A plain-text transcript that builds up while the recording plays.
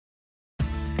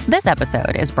This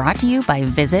episode is brought to you by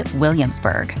Visit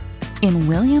Williamsburg. In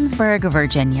Williamsburg,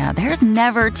 Virginia, there's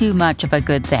never too much of a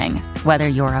good thing. Whether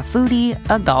you're a foodie,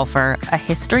 a golfer, a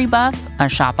history buff, a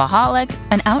shopaholic,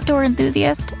 an outdoor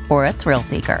enthusiast, or a thrill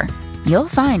seeker, you'll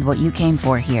find what you came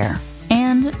for here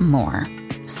and more.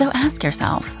 So ask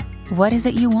yourself, what is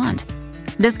it you want?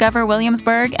 Discover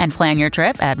Williamsburg and plan your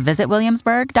trip at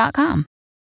visitwilliamsburg.com.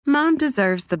 Mom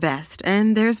deserves the best,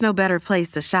 and there's no better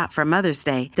place to shop for Mother's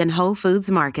Day than Whole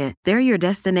Foods Market. They're your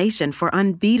destination for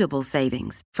unbeatable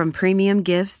savings, from premium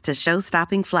gifts to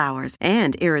show-stopping flowers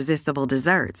and irresistible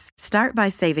desserts. Start by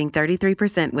saving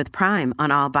 33% with Prime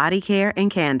on all body care and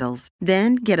candles.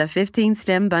 Then get a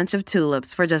 15-stem bunch of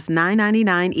tulips for just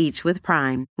 $9.99 each with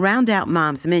Prime. Round out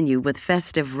Mom's menu with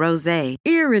festive rosé,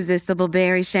 irresistible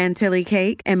berry chantilly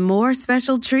cake, and more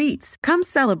special treats. Come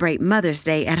celebrate Mother's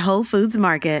Day at Whole Foods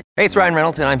Market. Hey, it's Ryan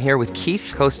Reynolds, and I'm here with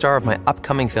Keith, co-star of my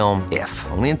upcoming film, If,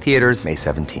 only in theaters May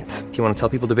 17th. Do you want to tell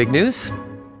people the big news?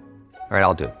 All right,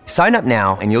 I'll do it. Sign up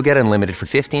now and you'll get unlimited for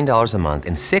 $15 a month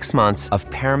and 6 months of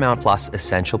Paramount Plus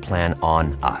Essential Plan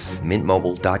on us.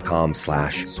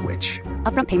 MintMobile.com/switch.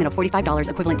 Upfront payment of $45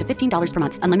 equivalent to $15 per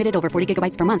month. Unlimited over 40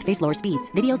 gigabytes per month. Face lower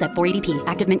speeds. Videos at 480p.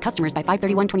 Active Mint customers by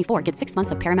 531.24 get 6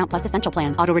 months of Paramount Plus Essential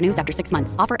Plan. Auto renews after 6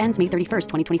 months. Offer ends May 31st,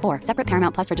 2024. Separate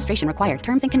Paramount Plus registration required.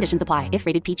 Terms and conditions apply if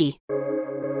rated PG.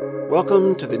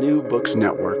 Welcome to the New Books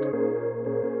Network.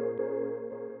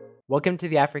 Welcome to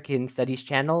the African Studies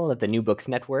channel of the New Books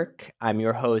Network. I'm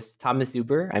your host, Thomas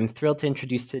Zuber. I'm thrilled to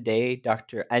introduce today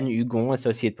Dr. Anne Hugon,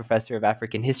 Associate Professor of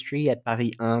African History at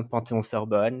Paris 1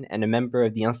 Panthéon-Sorbonne and a member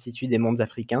of the Institut des Mondes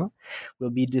Africains.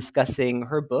 We'll be discussing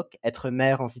her book, Être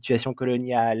mère en situation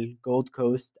coloniale, Gold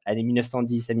Coast, années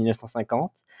 1910 à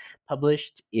 1950,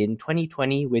 published in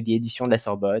 2020 with the Édition de la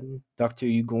Sorbonne. Dr.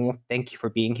 Hugon, thank you for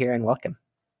being here and welcome.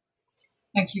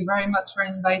 Thank you very much for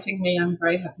inviting me. I'm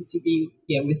very happy to be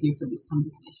here with you for this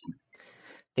conversation.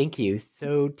 Thank you.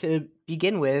 So to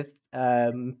begin with,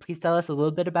 please tell us a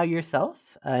little bit about yourself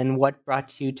and what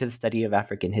brought you to the study of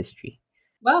African history.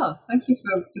 Well, thank you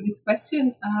for this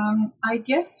question. I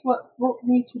guess what brought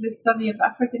me to the study of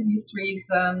African history is,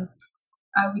 I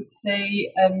would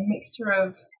say, a mixture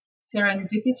of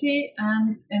serendipity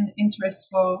and an interest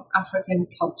for African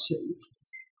cultures,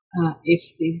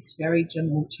 if this very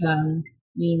general term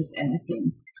means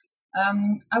anything.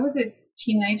 I was a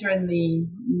teenager in the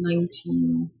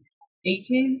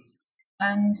 1980s,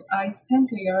 and I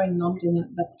spent a year in London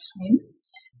at that time.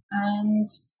 And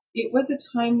it was a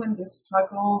time when the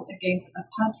struggle against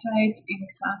apartheid in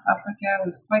South Africa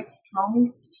was quite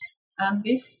strong, and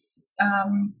this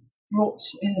brought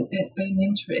an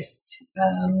interest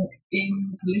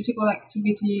in political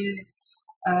activities.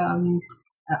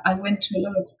 I went to a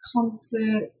lot of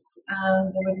concerts,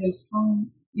 and there was a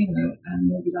strong,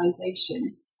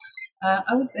 mobilization.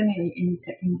 I was then in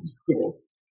secondary school,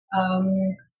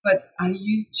 but I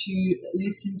used to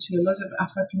listen to a lot of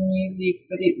African music,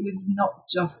 but it was not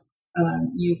just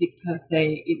music per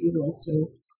se. It was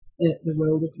also the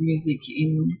role of music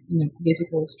in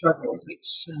political struggles,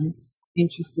 which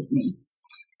interested me.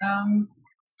 And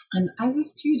as a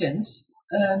student,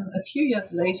 a few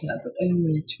years later, but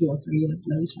only 2 or 3 years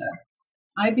later,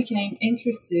 I became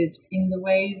interested in the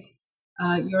ways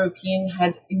Europeans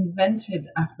had invented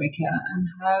Africa and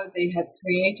how they had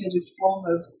created a form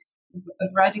of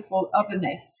radical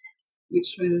otherness,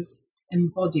 which was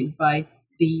embodied by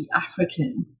the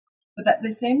African. But at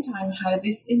the same time, how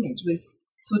this image was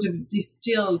sort of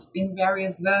distilled in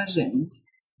various versions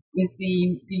with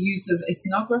the use of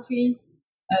ethnography,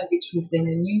 which was then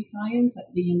a new science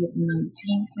at the end of the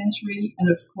 19th century. And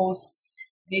of course,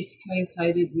 this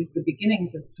coincided with the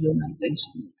beginnings of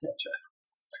colonization, etc.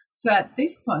 So at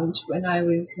this point, when I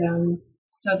was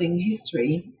studying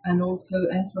history and also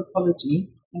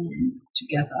anthropology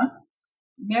together,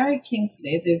 Mary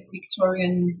Kingsley, the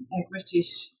Victorian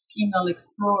British female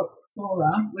explorer,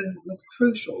 was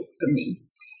crucial for me,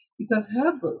 because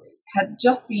her book had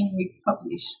just been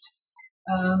republished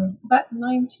about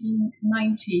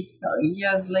 1990,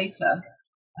 years later,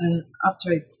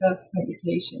 after its first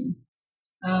publication.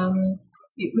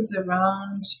 It was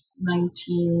around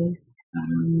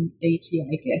 1980,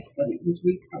 I guess, that it was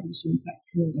republished in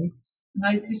facsimile. And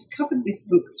I discovered this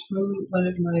book through one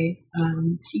of my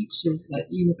teachers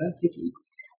at university.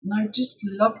 And I just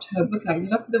loved her book. I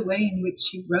loved the way in which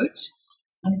she wrote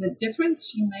and the difference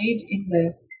she made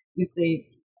with the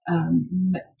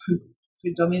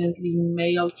predominantly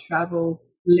male travel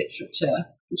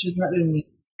literature, which was not only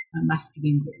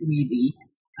masculine but really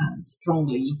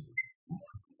strongly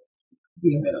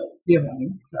virile.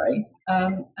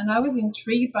 And I was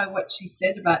intrigued by what she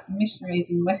said about missionaries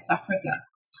in West Africa.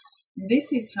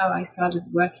 this is how I started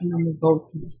working on the Gold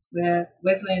Coast, where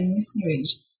Wesleyan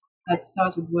missionaries had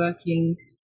started working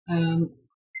in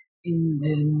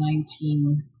the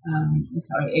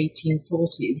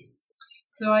 1840s.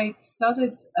 So I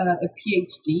started a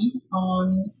PhD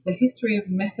on the history of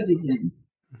Methodism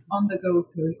on the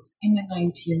Gold Coast in the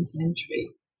 19th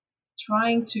century,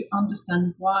 trying to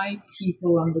understand why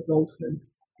people on the Gold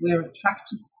Coast were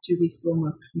attracted to this form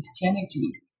of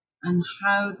Christianity and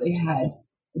how they had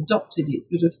adopted it,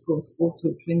 but of course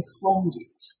also transformed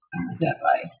it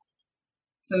thereby.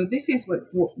 So this is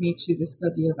what brought me to the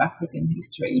study of African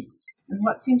history. And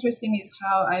what's interesting is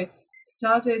how I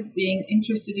started being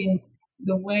interested in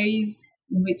the ways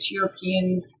in which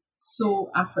Europeans saw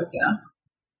Africa,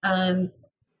 and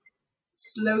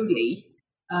slowly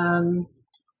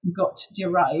got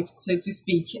derived, so to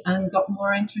speak, and got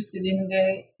more interested in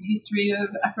the history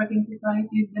of African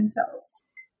societies themselves.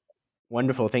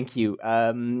 Wonderful, thank you.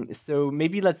 So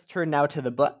maybe let's turn now to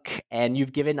the book. And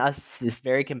you've given us this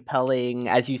very compelling,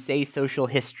 as you say, social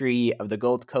history of the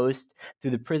Gold Coast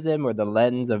through the prism or the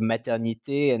lens of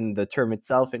maternité, and the term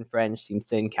itself in French seems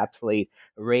to encapsulate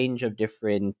a range of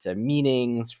different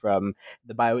meanings, from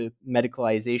the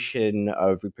biomedicalization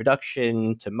of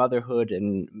reproduction to motherhood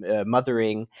and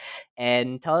mothering.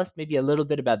 And tell us maybe a little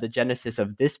bit about the genesis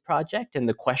of this project and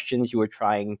the questions you were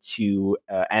trying to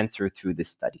answer through this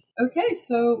study. Okay,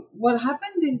 so what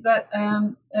happened is that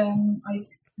I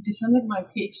defended my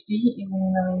PhD in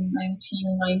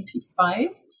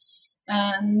 1995,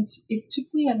 and it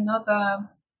took me another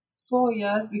 4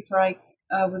 years before I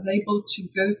was able to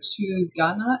go to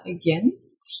Ghana again,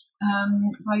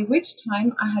 by which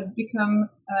time I had become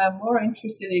more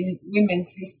interested in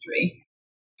women's history,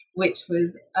 which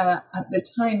was at the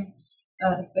time,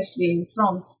 especially in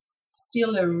France,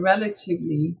 still a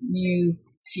relatively new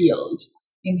field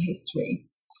in history.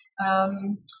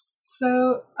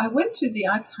 So I went to the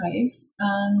archives,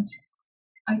 and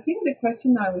I think the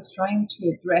question I was trying to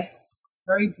address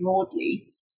very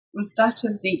broadly was that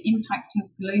of the impact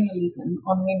of colonialism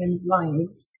on women's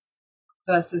lives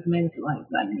versus men's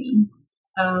lives, I mean.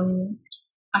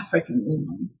 African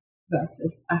women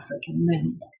versus African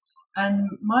men.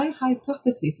 And my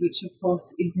hypothesis, which of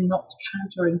course is not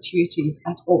counterintuitive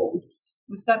at all,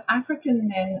 was that African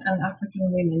men and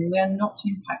African women were not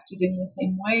impacted in the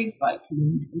same ways by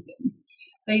colonialism.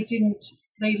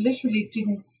 They literally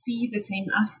didn't see the same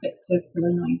aspects of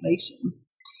colonization.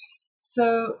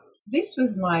 So this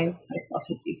was my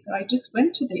hypothesis. So I just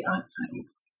went to the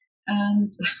archives,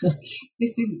 and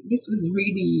this was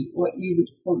really what you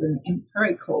would call an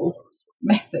empirical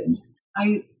method.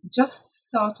 I just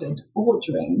started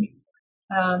ordering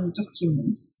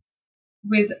documents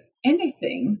with any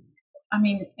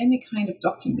kind of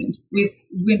document with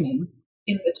women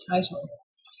in the title.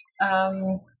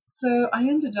 So I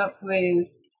ended up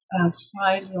with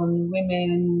files on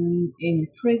women in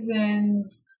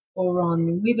prisons or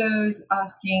on widows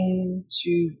asking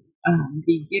to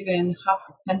be given half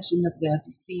the pension of their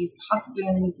deceased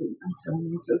husbands, and so on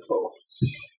and so forth.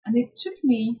 And it took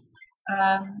me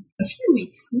a few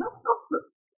weeks, not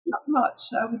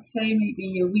much, I would say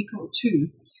maybe a week or two,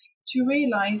 to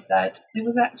realize that there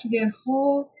was actually a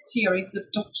whole series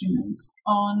of documents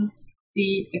on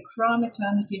the Accra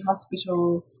Maternity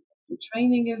Hospital, the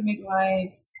training of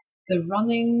midwives, the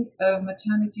running of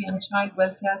maternity and child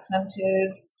welfare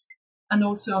centres, and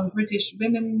also on British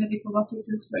women medical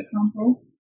officers, for example.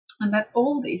 And that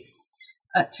all this,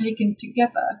 taken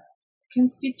together,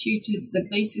 constituted the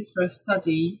basis for a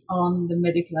study on the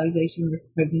medicalization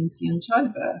of pregnancy and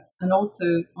childbirth, and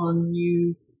also on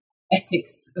new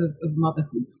ethics of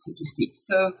motherhood, so to speak.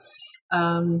 So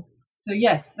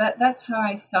yes, that's how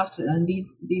I started, and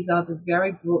these are the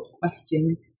very broad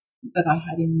questions that I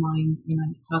had in mind when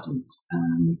I started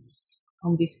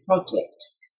on this project,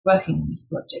 working on this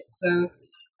project. So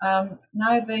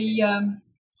now the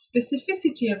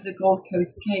specificity of the Gold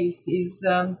Coast case is,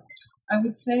 I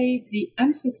would say, the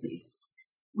emphasis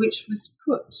which was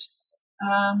put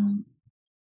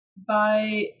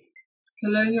by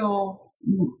colonial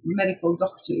medical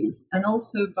doctors and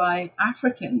also by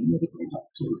African medical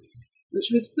doctors,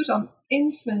 which was put on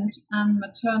infant and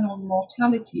maternal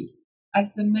mortality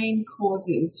as the main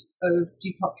causes of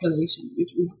depopulation,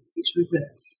 which was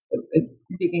a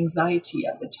big anxiety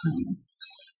at the time.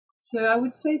 So I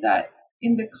would say that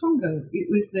in the Congo, it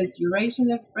was the duration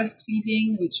of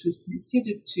breastfeeding which was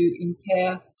considered to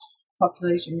impair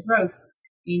population growth.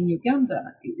 In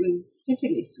Uganda, it was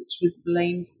syphilis which was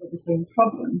blamed for the same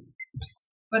problem.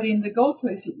 But in the Gold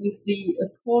Coast, it was the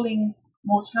appalling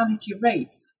mortality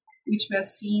rates which were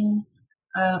seen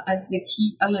as the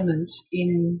key element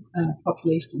in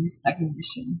population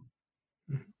stagnation.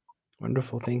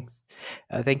 Wonderful, thanks.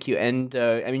 Thank you. And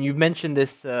I mean, you've mentioned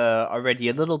this already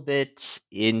a little bit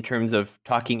in terms of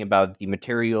talking about the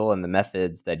material and the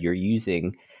methods that you're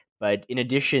using. But in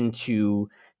addition to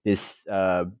this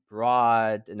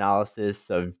broad analysis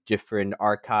of different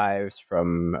archives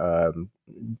from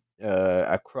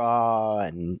Accra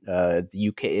and the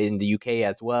UK, in the UK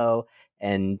as well,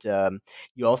 and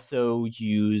you also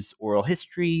use oral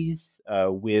histories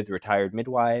with retired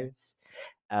midwives.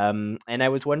 And I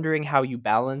was wondering how you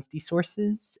balance these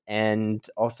sources and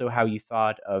also how you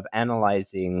thought of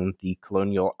analyzing the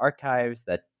colonial archives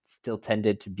that still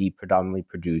tended to be predominantly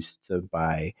produced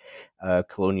by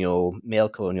male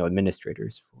colonial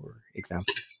administrators, for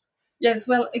example. Yes,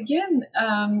 well, again,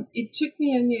 it took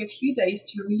me only a few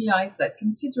days to realize that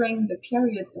considering the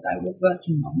period that I was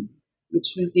working on,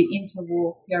 which was the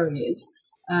interwar period,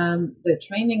 the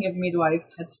training of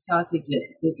midwives had started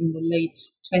in the late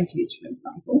 20s, for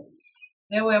example.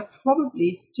 There were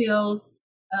probably still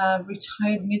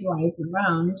retired midwives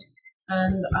around,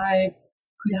 and I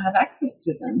could have access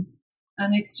to them.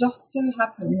 And it just so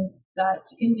happened that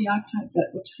in the archives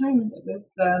at the time, there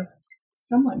was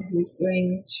someone who was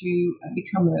going to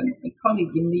become a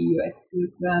colleague in the US,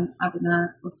 who's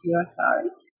Abena Osirisari.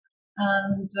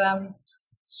 And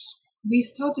we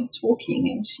started talking,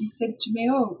 and she said to me,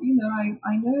 "Oh,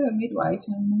 I know a midwife,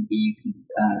 and maybe you could,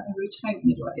 a retired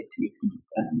midwife, you could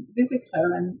visit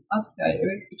her and ask her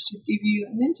if she'd give you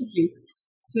an interview."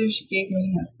 So she gave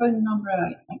me her phone number.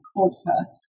 I called her,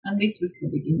 and this was the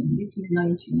beginning. This was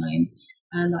 1999,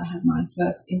 and I had my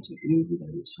first interview with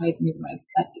a retired midwife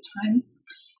at the time.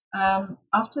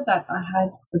 After that, I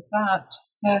had about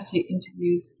 30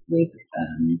 interviews with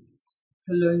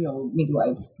colonial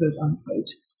midwives, quote unquote.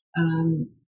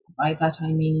 By that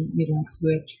I mean midwives who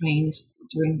were trained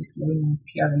during the colonial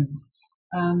period.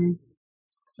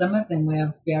 Some of them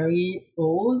were very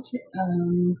old,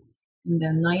 in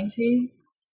their 90s.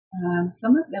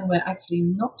 Some of them were actually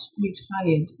not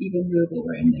retired, even though they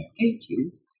were in their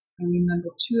 80s. I remember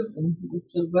two of them who were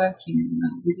still working when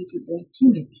I visited their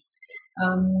clinic.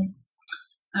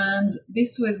 And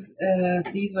these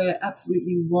were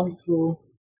absolutely wonderful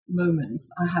moments.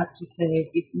 I have to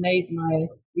say, it made my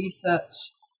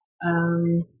research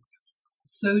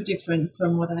so different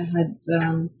from what I had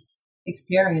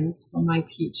experienced for my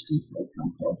PhD, for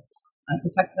example.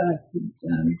 The fact that I could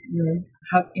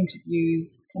have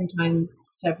interviews, sometimes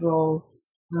several,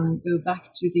 go back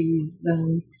to these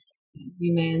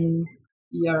women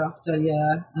year after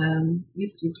year.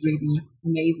 This was really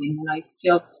amazing, and I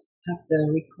still have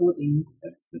the recordings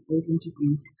of those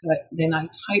interviews. So then I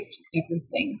typed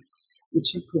everything,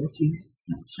 which of course is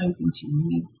time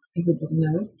consuming, as everybody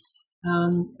knows,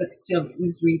 but still it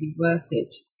was really worth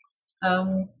it.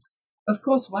 Of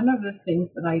course, one of the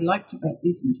things that I liked about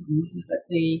these interviews is that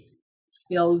they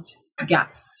filled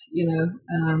gaps,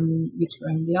 which were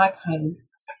in the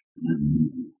archives,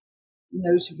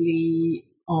 notably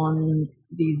on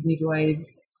these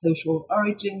midwives' social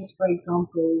origins, for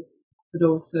example, but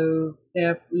also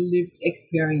their lived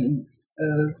experience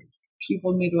of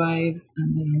pupil midwives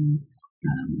and then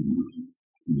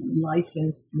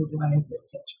licensed midwives,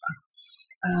 etc.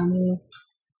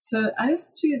 So as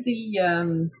to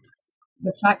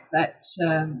the fact that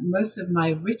most of my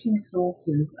written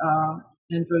sources are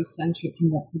androcentric in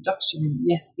their production,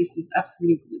 yes, this is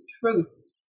absolutely true.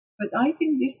 But I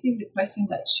think this is a question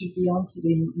that should be answered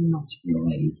in multiple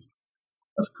ways.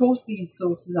 Of course, these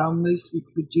sources are mostly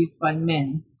produced by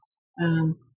men.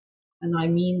 And I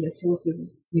mean the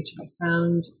sources which I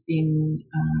found in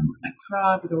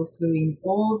Accra, but also in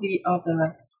all the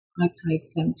other archive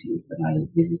centers that I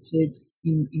visited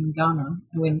in Ghana.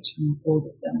 I went to all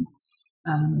of them.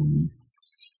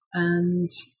 And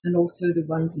also the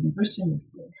ones in Britain, of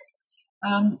course.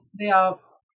 They are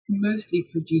mostly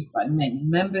produced by men,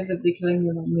 members of the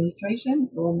colonial administration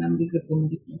or members of the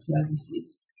medical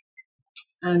services.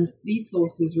 And these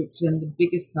sources represent the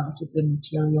biggest part of the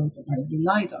material that I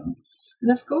relied on.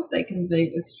 And of course, they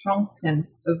convey a strong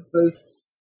sense of both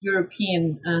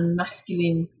European and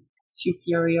masculine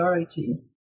superiority.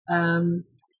 And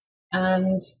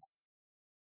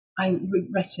I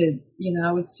regretted,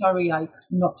 I was sorry I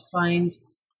could not find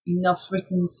enough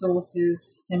written sources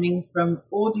stemming from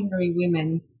ordinary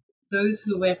women, those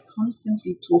who were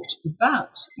constantly talked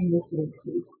about in the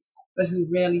sources, but who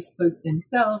rarely spoke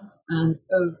themselves and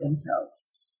of themselves.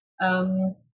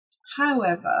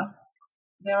 However,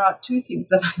 there are two things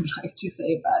that I'd like to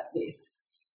say about this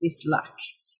lack.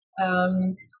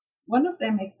 One of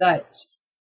them is that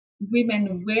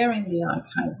women were in the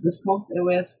archives. Of course, they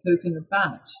were spoken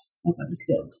about, as I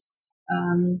said.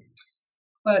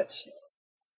 But,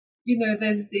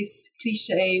 there's this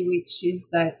cliche, which is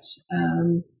that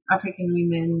African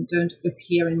women don't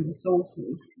appear in the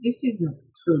sources. This is not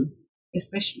true,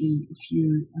 especially if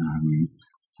you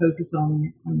focus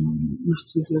on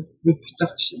matters of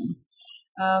reproduction.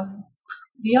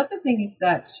 The other thing is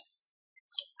that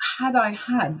had I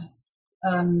had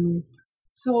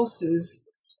sources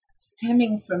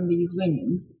stemming from these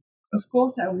women, of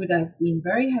course I would have been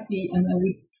very happy, and I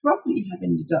would probably have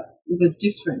ended up with a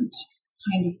different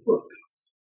kind of book.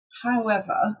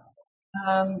 However,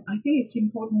 I think it's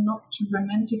important not to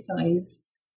romanticize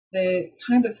the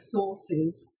kind of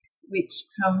sources which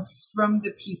come from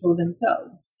the people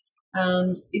themselves.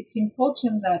 And it's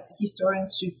important that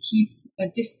historians should keep a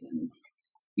distance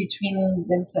between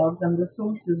themselves and the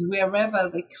sources wherever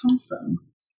they come from.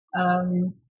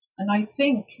 And I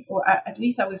think, or at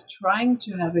least I was trying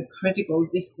to have a critical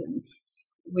distance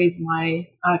with my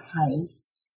archives,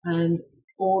 and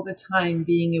all the time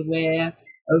being aware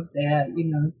of their,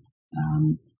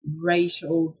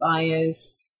 racial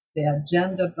bias, their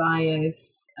gender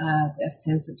bias, their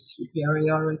sense of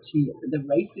superiority, the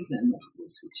racism, of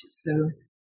course, which is so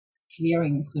clear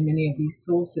in so many of these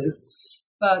sources.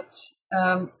 But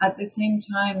at the same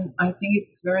time, I think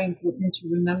it's very important to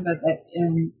remember that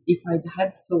if I'd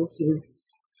had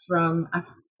sources from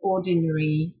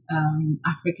ordinary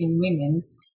African women,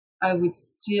 I would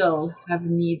still have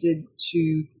needed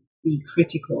to be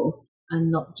critical and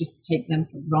not just take them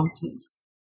for granted.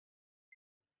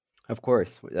 Of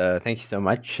course. Thank you so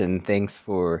much. And thanks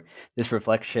for this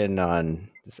reflection on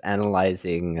just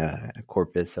analyzing a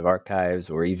corpus of archives,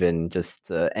 or even just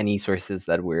any sources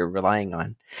that we're relying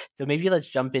on. So maybe let's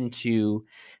jump into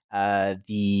some of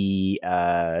the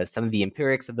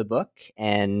empirics of the book.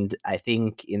 And I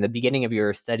think in the beginning of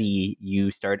your study,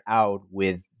 you start out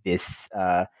with this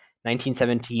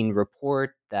 1917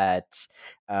 report that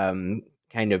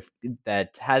that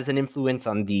has an influence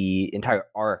on the entire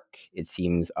arc, it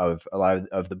seems, of a lot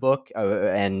of the book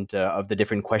and of the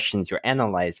different questions you're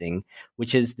analyzing,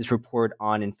 which is this report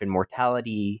on infant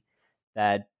mortality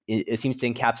that it seems to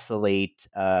encapsulate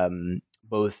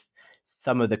both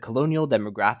some of the colonial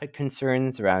demographic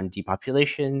concerns around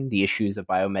depopulation, the issues of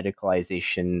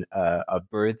biomedicalization of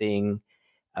birthing,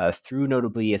 through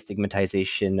notably a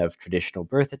stigmatization of traditional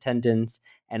birth attendants,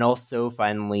 and also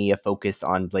finally a focus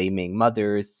on blaming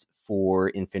mothers for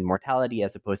infant mortality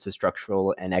as opposed to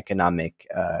structural and economic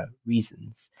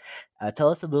reasons. Tell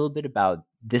us a little bit about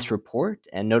this report,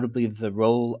 and notably the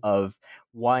role of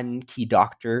one key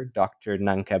doctor, Dr.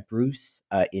 Nanka Bruce,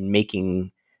 in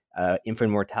making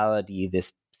infant mortality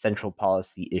this central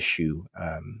policy issue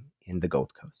in the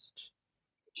Gold Coast.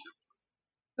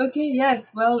 Okay,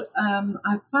 yes. Well,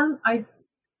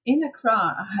 in Accra,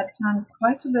 I had found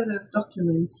quite a lot of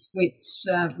documents which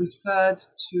referred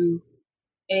to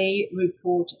a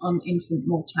report on infant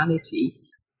mortality,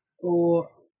 or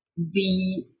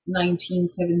the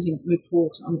 1917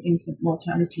 report on infant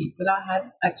mortality, but I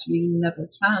had actually never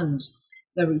found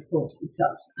the report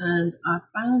itself. And I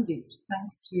found it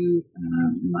thanks to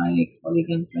my colleague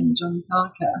and friend John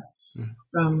Parker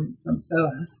from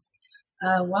SOAS.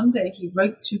 One day he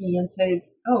wrote to me and said,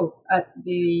 at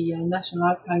the National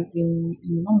Archives in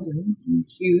London, in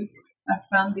Kew, I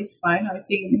found this file. I think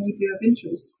it may be of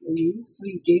interest for you. So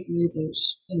he gave me the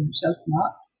shelf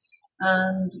mark.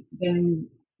 And then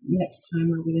next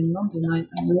time I was in London, I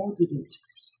ordered it.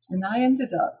 And I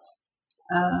ended up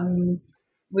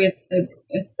with a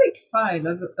thick file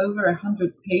of over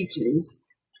 100 pages,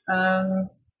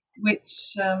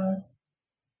 which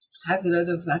has a lot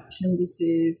of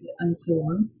appendices and so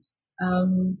on.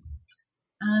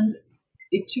 And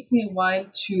it took me a while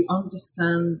to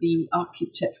understand the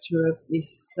architecture of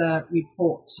this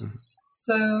report. Mm-hmm.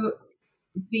 So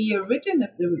the origin of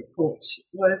the report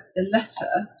was a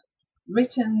letter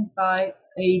written by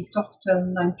a Dr.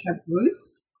 Nanka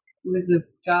Bruce, who was of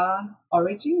Ga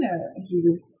origin. He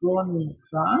was born in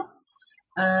Accra,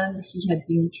 and he had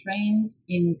been trained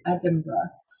in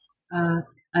Edinburgh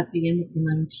at the end of the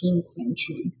 19th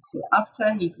century. So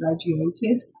after he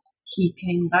graduated, he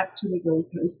came back to the Gold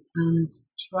Coast and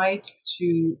tried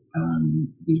to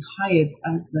be hired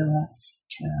as a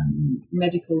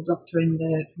medical doctor in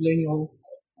the colonial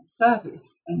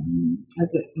service,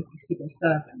 as a civil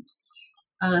servant.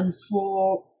 And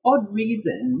for odd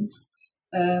reasons,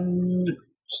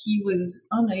 he was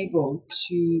unable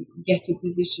to get a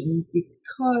position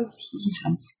because he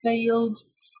had failed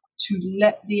to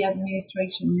let the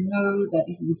administration know that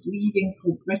he was leaving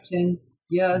for Britain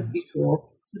years before.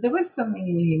 So there was something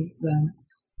in his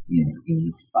in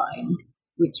his file,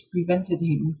 which prevented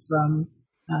him from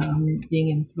being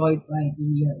employed by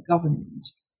the government.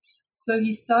 So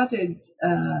he started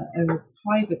a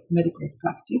private medical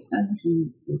practice, and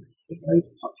he was a very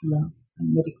popular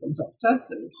medical doctor,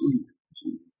 so he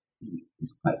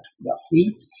was quite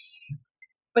wealthy.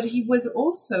 But he was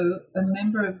also a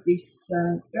member of this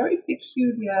very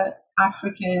peculiar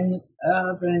African,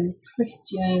 urban,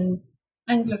 Christian,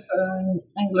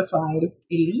 Anglophile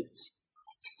elite,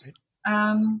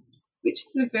 which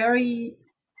is a very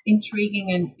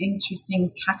intriguing and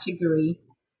interesting category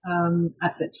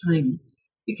at the time,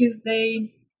 because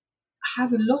they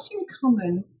have a lot in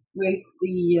common with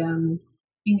the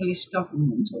English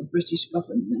government or British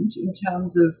government in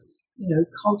terms of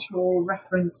cultural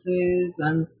references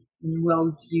and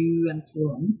worldview and so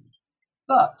on.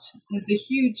 But there's a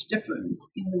huge difference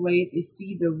in the way they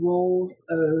see the role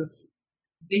of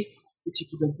this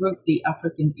particular group, the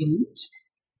African elite,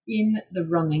 in the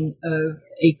running of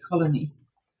a colony.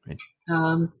 Right.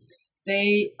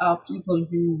 They are people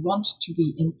who want to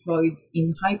be employed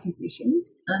in high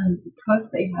positions, and because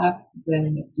they have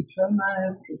the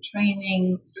diplomas, the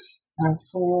training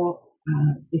for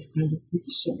this kind of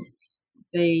position,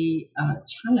 they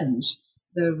challenge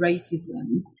the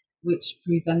racism which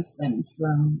prevents them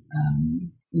from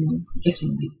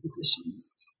getting these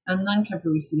positions. And Nanka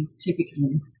Bruce is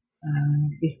typically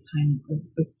this kind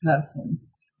of person.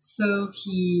 So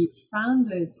he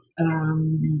founded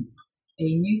a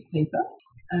newspaper,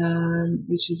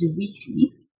 which is a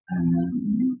weekly,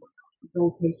 the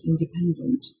Gold Coast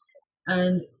Independent.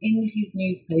 And in his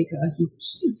newspaper, he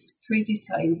keeps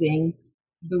criticizing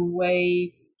the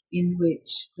way in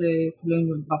which the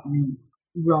colonial government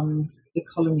runs the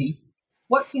colony.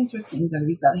 What's interesting, though,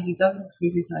 is that he doesn't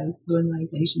criticize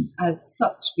colonization as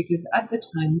such, because at the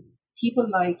time, people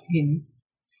like him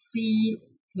see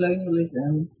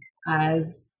colonialism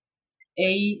as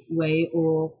a way,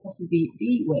 or possibly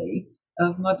the way,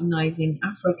 of modernizing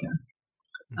Africa.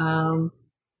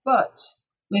 But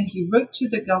when he wrote to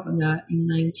the governor in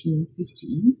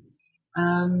 1915,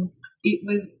 it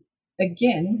was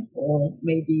again, or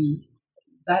maybe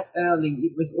that early,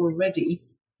 it was already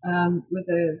with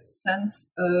a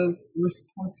sense of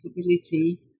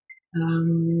responsibility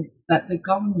that the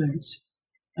government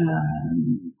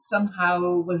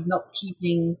somehow was not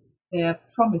keeping their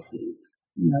promises.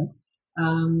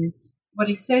 What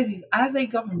he says is, as a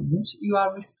government, you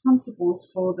are responsible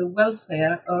for the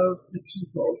welfare of the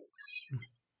people.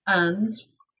 And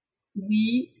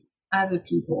we, as a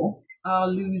people, are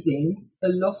losing a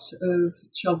lot of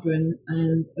children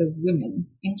and of women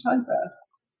in childbirth.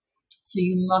 So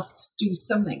you must do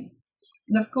something.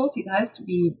 And of course, it has to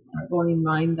be borne in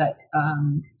mind that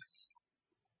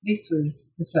this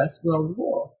was the First World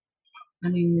War.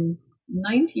 And in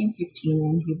 1915,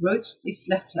 when he wrote this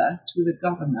letter to the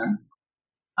governor,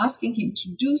 asking him to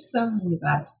do something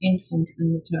about infant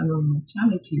and maternal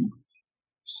mortality,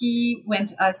 he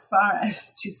went as far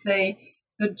as to say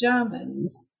the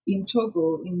Germans in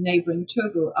Togo, in neighboring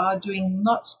Togo, are doing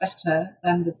much better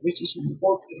than the British in the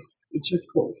Gold Coast, which of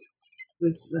course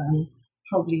was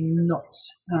probably not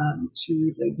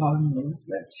to the governor's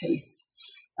taste.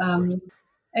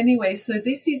 Anyway, so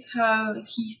this is how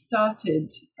he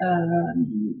started,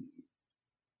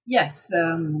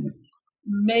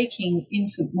 making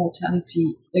infant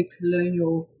mortality a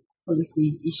colonial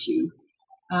policy issue.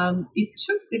 It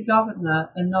took the governor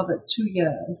another 2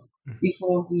 years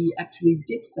before he actually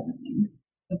did something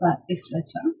about this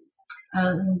letter.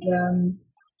 And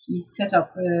he set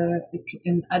up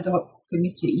an ad hoc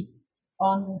committee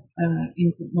on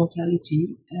infant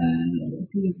mortality,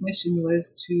 whose mission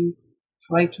was to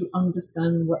try to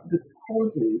understand what the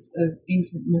causes of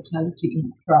infant mortality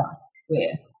in Accra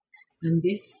were. And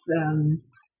this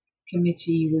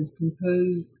committee was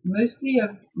composed mostly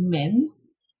of men,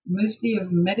 mostly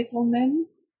of medical men,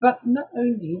 but not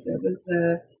only. There was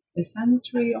a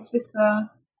sanitary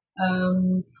officer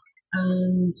and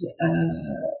a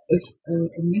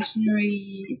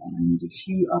missionary and a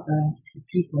few other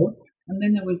people. And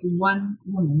then there was one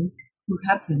woman who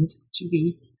happened to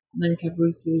be Nanka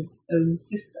Bruce's own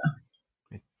sister.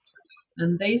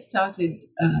 And they started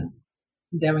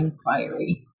their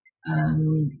inquiry,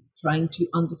 trying to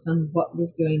understand what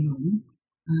was going on.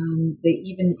 They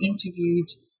even interviewed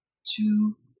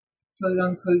 2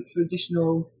 quote-unquote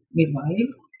traditional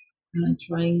midwives,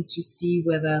 trying to see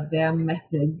whether their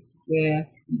methods were,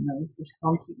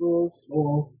 responsible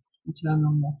for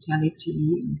maternal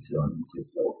mortality and so on and so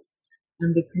forth.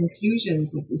 And the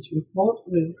conclusions of this report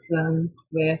were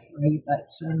that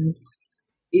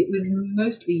it was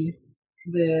mostly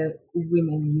the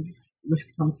women's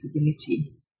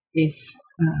responsibility. if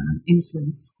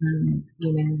infants and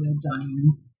women were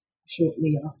dying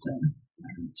shortly after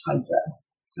childbirth.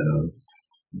 So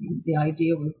the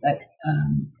idea was that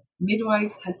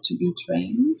midwives had to be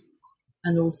trained,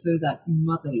 and also that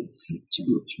mothers had to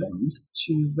be trained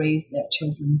to raise their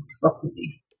children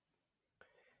properly.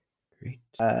 Great.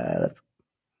 That's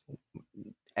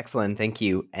excellent. Thank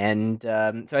you. And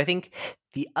so I think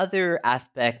the other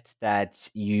aspect that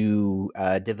you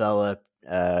develop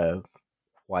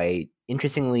quite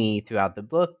interestingly throughout the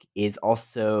book is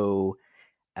also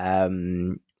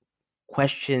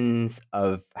questions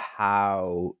of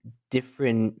how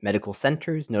different medical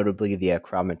centers, notably the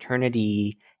Accra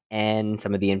Maternity and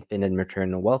some of the infant and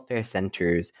maternal welfare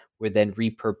centers, were then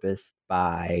repurposed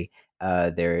by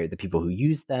the people who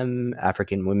used them,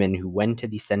 African women who went to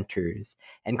these centers.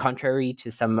 And contrary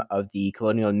to some of the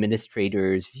colonial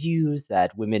administrators' views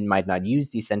that women might not use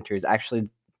these centers, actually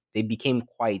they became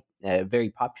quite very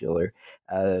popular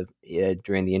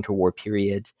during the interwar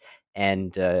period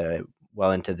and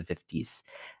well into the 50s.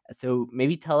 So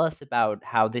maybe tell us about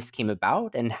how this came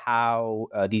about and how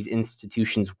these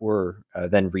institutions were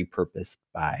then repurposed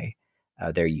by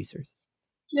their users.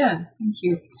 Yeah, thank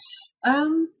you.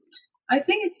 I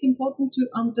think it's important to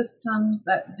understand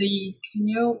that the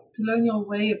colonial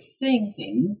way of seeing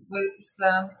things was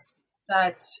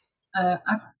that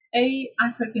A,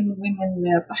 African women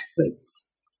were backwards,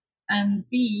 and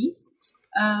B,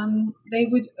 they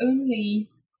would only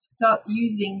start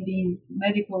using these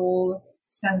medical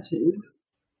centers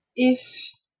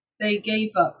if they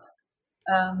gave up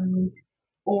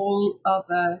all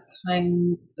other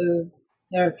kinds of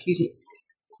therapeutics.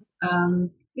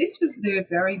 This was the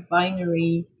very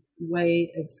binary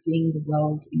way of seeing the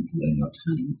world in colonial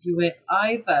times. You were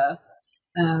either,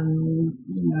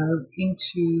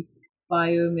 into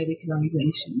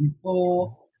biomedicalization,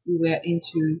 or you were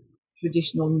into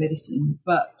traditional medicine,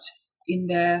 but in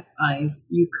their eyes,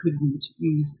 you couldn't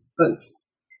use both.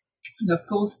 And of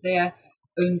course, their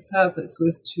own purpose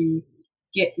was to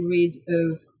get rid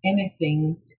of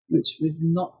anything which was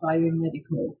not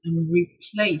biomedical and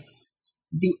replace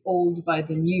the old by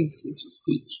the new, so to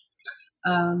speak.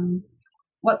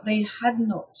 What they had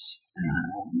not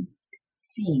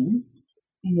seen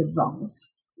in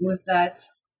advance was that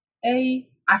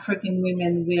African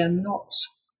women were not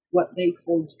what they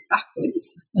called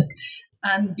backwards,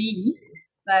 and B,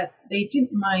 that they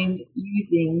didn't mind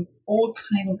using all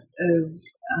kinds of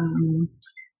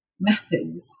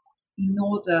methods in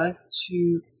order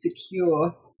to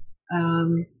secure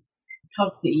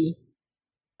healthy,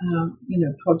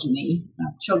 progeny,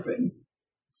 children.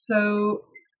 So,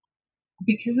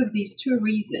 because of these two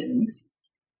reasons,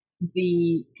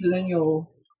 the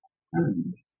colonial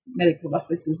medical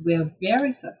officers were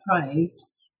very surprised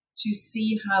to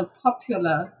see how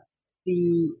popular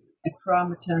the Accra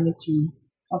Maternity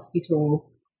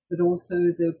Hospital, but also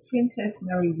the Princess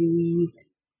Mary Louise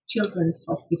Children's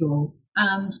Hospital,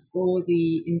 and all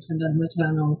the infant and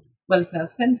maternal welfare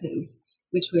centers,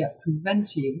 which were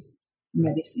preventive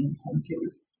medicine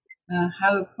centers,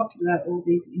 how popular all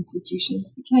these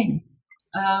institutions became.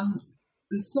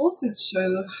 The sources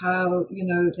show how,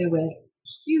 there were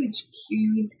huge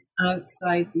queues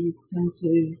outside these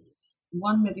centers.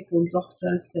 One medical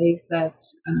doctor says that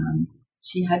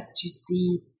she had to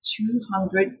see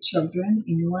 200 children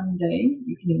in one day.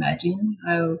 You can imagine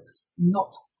how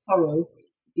not thorough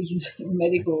these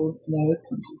medical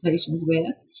consultations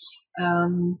were.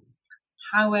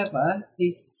 However,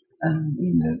 this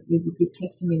is a good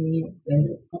testimony of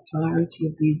the popularity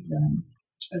of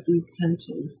these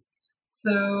centers.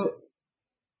 So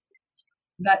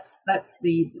that's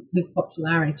the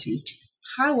popularity.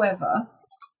 However,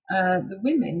 the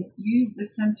women used the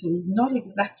centers not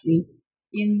exactly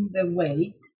in the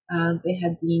way they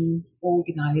had been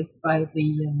organized by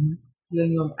the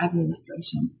colonial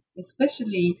administration,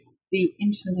 especially the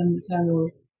infant and maternal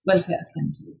welfare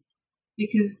centers,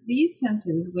 because these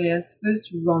centers were supposed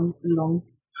to run along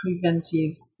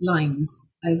preventive lines,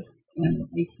 as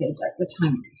they said at the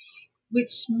time,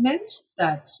 which meant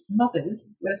that mothers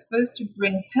were supposed to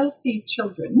bring healthy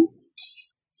children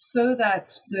so that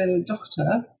the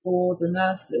doctor or the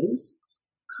nurses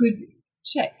could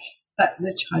check that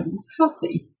the child was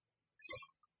healthy.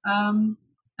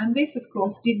 And this, of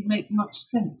course, didn't make much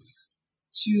sense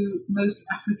to most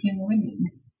African women.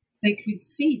 They could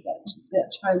see that their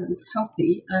child was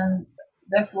healthy and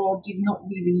therefore did not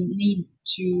really need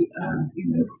to,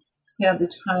 spare the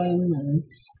time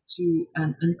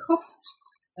and cost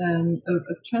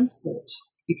of transport,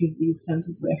 because these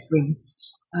centers were free.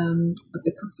 But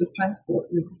the cost of transport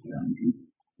was,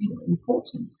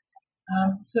 important.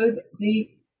 So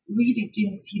they really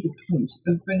didn't see the point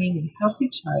of bringing a healthy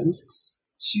child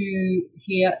to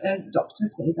hear a doctor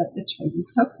say that the child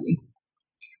was healthy.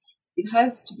 It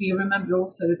has to be remembered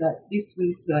also that this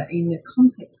was in a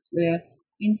context where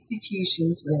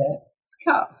institutions were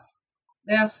scarce.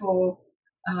 Therefore,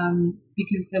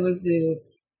 because there was a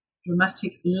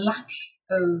dramatic lack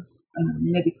of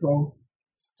medical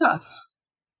staff,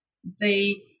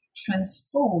 they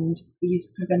transformed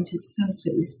these preventive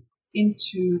centers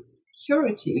into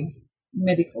curative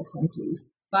medical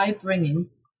centers by bringing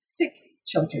sick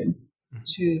children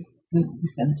to the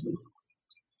centers.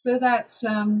 So that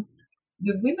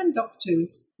the women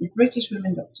doctors, the British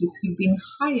women doctors who'd been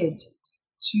hired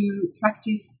to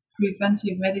practice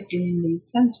preventive medicine in these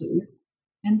centers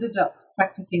ended up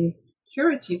practicing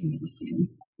curative medicine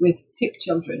with sick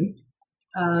children.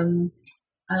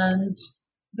 And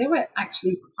they were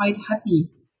actually quite happy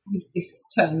with this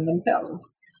turn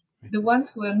themselves. The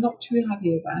ones who were not too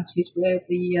happy about it were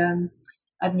the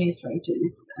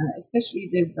administrators, especially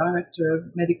the director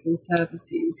of medical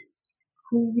services,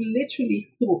 who literally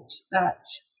thought that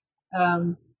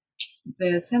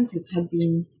the centers had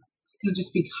been, so to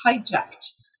speak,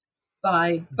 hijacked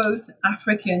by both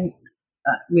African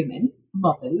women,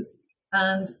 mothers,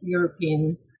 and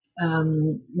European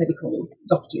medical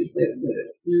doctors,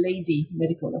 the lady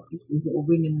medical officers or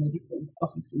women medical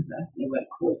officers as they were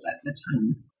called at the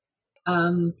time.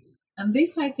 And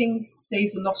this, I think,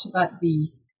 says a lot about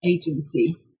the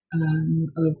agency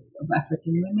of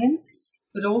African women,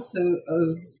 but also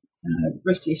of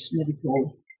British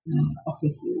medical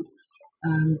officers.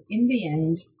 In the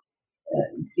end,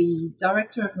 the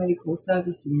director of medical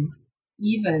services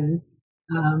even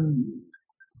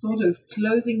sort of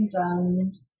closing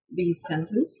down these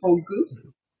centers for good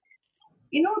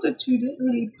in order to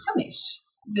literally punish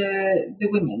the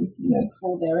women,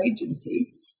 for their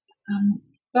agency.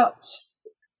 But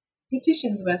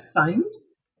petitions were signed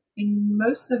in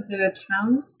most of the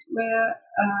towns where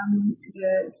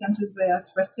the centers were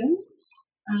threatened,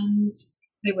 and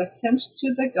they were sent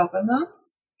to the governor.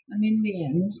 And in the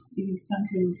end, these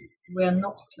centers were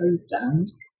not closed down.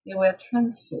 They were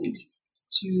transferred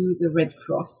to the Red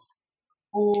Cross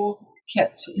or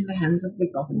kept in the hands of the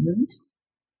government,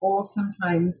 or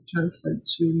sometimes transferred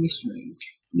to missionary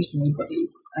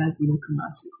bodies, as in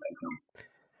Kumasi, for example.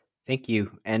 Thank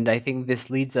you. And I think this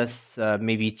leads us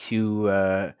maybe to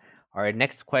our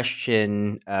next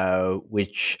question,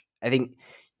 which I think,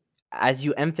 as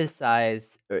you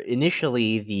emphasize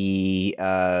initially,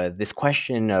 this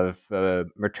question of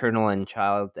maternal and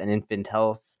child and infant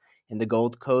health in the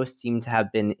Gold Coast seemed to have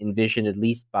been envisioned, at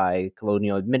least by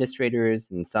colonial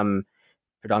administrators and some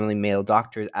predominantly male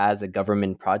doctors, as a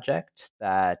government project,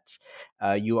 that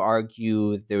you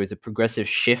argue there was a progressive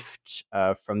shift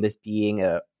from this being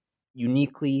a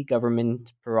uniquely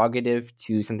government prerogative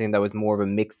to something that was more of a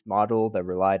mixed model that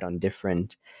relied on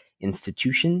different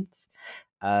institutions.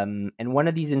 And one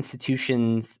of these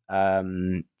institutions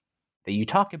that you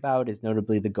talk about is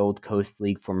notably the Gold Coast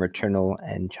League for Maternal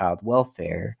and Child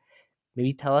Welfare.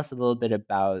 Maybe tell us a little bit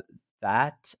about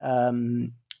that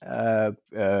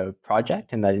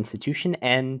project and that institution,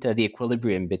 and the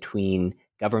equilibrium between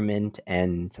government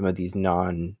and some of these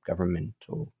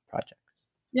non-governmental projects.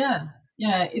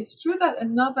 Yeah, it's true that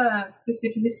another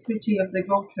specificity of the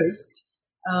Gold Coast,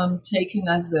 taken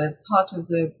as a part of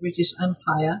the British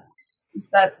Empire, is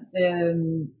that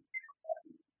the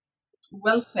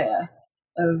welfare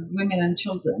of women and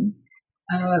children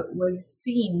was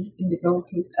seen in the Gold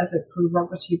Coast as a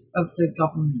prerogative of the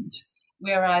government,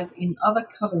 whereas in other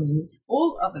colonies,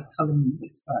 all other colonies,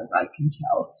 as far as I can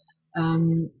tell,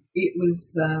 it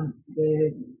was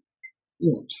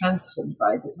transferred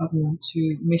by the government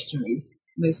to missionaries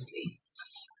mostly.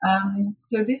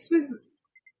 So this was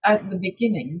at the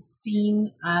beginning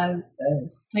seen as a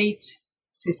state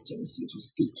system, so to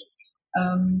speak,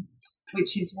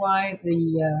 which is why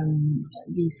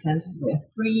these centers were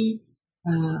free,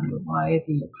 why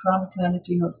the Accra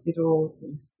Maternity Hospital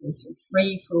was also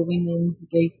free for women who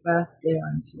gave birth there,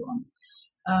 and so on.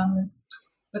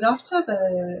 But after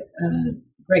the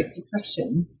Great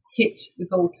Depression hit the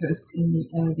Gold Coast in the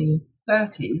early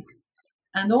 30s,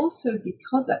 and also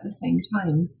because at the same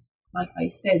time, like I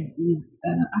said, these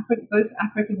both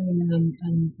African women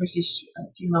and British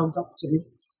female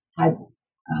doctors had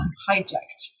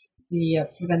hijacked the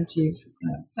preventive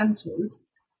centres.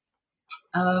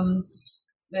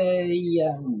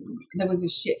 There was a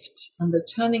shift, and the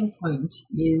turning point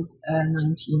is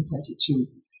 1932.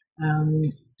 And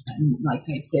like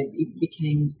I said, it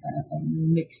became a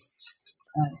mixed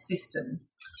system.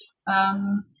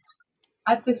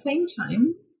 At the same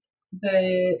time,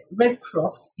 the Red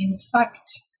Cross, in fact,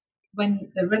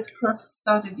 when the Red Cross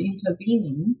started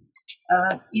intervening,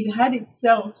 it had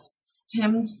itself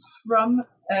stemmed from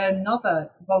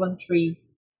another voluntary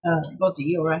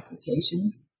body or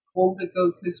association called the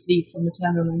Gold Coast League for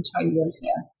Maternal and Child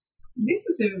Welfare. This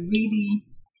was a really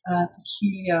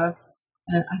peculiar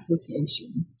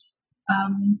association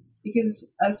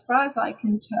because, as far as I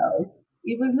can tell,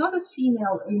 it was not a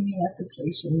female-only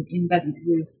association in that it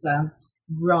was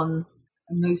run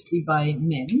mostly by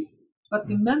men, but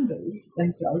the members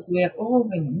themselves were all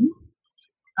women,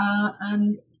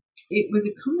 and it was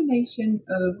a combination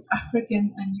of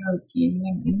African and European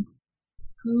women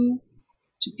who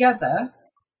together,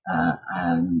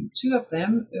 two of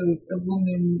them, a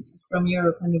woman from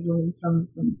Europe and a woman from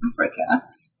Africa,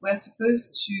 were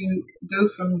supposed to go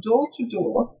from door to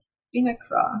door in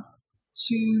Accra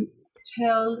to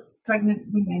tell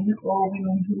pregnant women or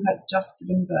women who had just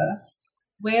given birth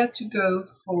where to go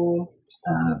for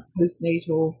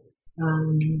postnatal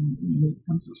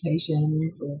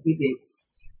consultations or visits,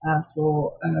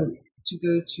 to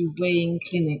go to weighing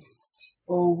clinics,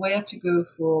 or where to go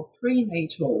for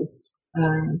prenatal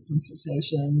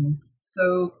consultations.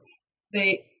 So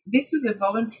this was a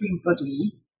voluntary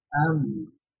body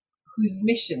whose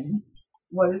mission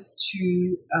was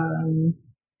to,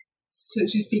 so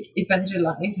to speak,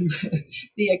 evangelize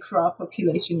the Accra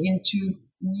population into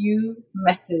new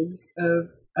methods of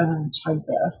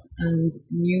childbirth and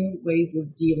new ways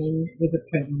of dealing with a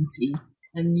pregnancy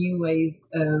and new ways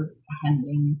of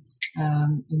handling a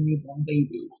newborn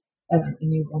baby.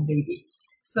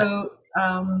 So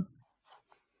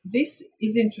this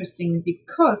is interesting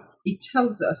because it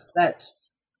tells us that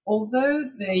although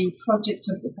the project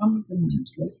of the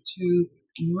government was to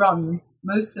run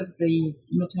most of the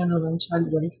maternal and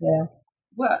child welfare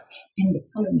work in the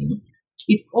colony,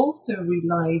 it also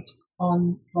relied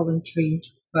on voluntary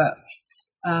work.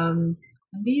 And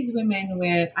these women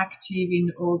were active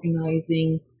in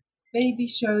organizing baby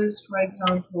shows, for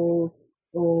example,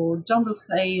 or jungle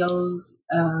sales,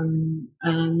 and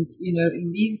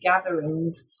in these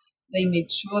gatherings, they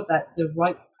made sure that the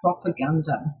right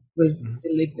propaganda was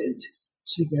delivered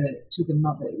to the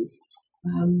mothers.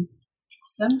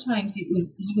 Sometimes it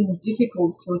was even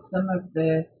difficult for some of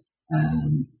the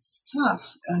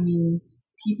staff.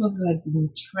 People who had been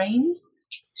trained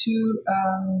to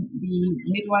be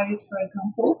midwives, for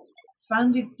example,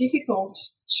 found it difficult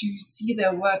to see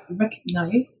their work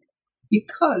recognized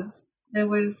because there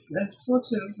was a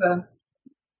sort of,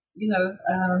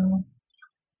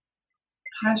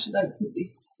 how should I put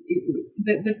this?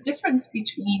 The difference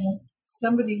between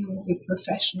somebody who was a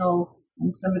professional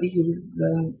and somebody who was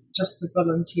just a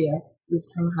volunteer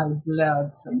was somehow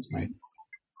blurred sometimes.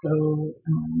 So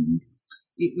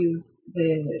it was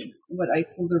what I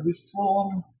call the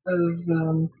reform of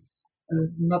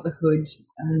motherhood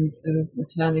and of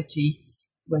maternity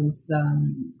was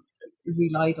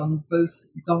relied on both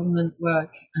government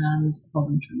work and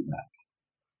voluntary work.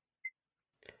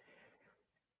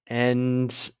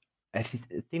 And I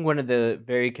think one of the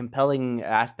very compelling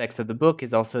aspects of the book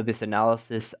is also this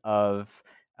analysis of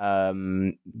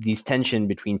these tension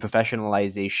between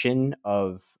professionalization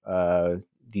of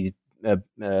the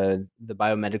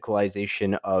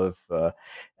biomedicalization of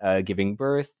giving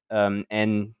birth,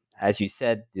 and as you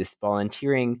said, this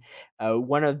volunteering.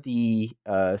 One of the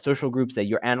social groups that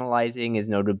you're analyzing is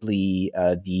notably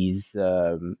these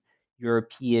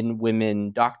European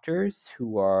women doctors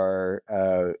who are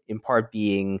in part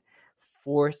being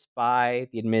forced by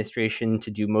the administration to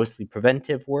do mostly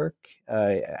preventive work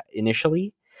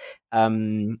initially.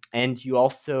 And you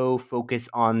also focus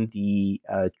on the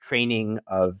training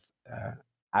of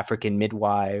African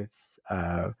midwives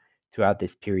throughout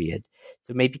this period.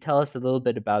 So maybe tell us a little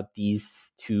bit about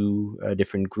these two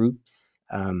different groups.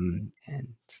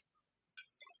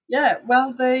 Yeah,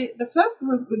 well, the first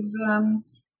group was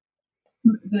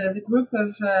the group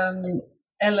of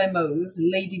LMOs,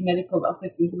 lady medical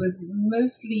officers, was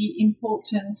mostly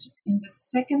important in the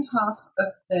second half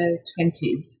of the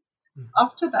 20s.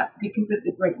 After that, because of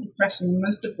the Great Depression,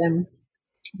 most of them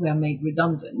were made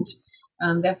redundant,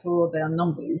 and therefore their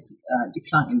numbers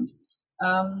declined.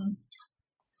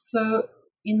 So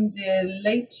in the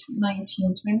late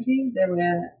 1920s, there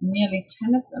were nearly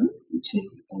 10 of them, which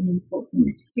is an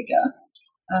important figure,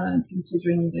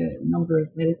 considering the number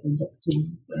of medical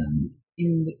doctors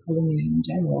in the colony in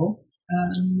general.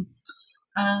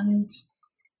 And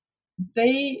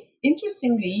they,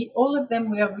 interestingly, all of them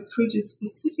were recruited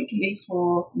specifically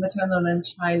for maternal and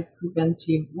child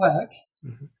preventive work,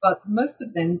 but most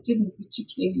of them didn't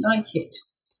particularly like it.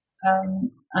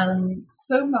 And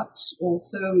so much, or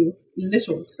so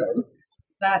little so,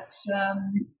 that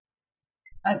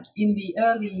in the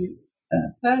early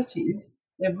 30s,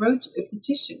 they wrote a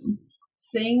petition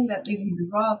saying that they would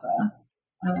rather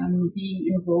be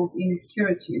involved in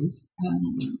curative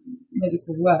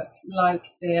medical work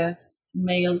like their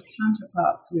male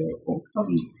counterparts or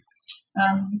colleagues.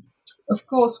 Of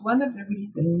course, one of the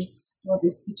reasons for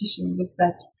this petition was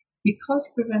that because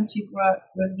preventive work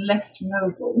was less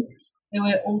noble, they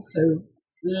were also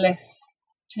less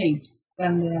paid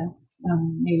than their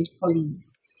male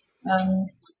colleagues.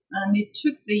 And it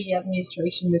took the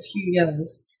administration a few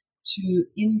years to,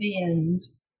 in the end,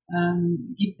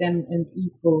 give them an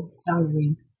equal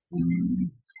salary.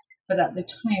 But at the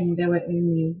time, there were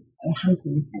only a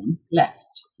handful of them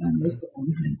left. Most of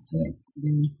them had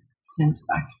been sent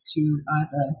back to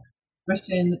either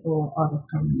Britain or other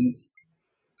colonies.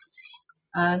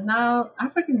 Now,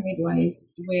 African midwives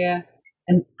were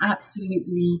an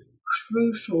absolutely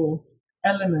crucial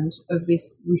element of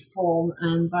this reform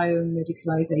and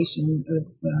biomedicalization of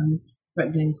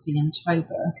pregnancy and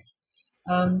childbirth.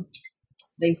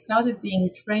 They started being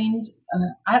trained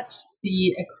at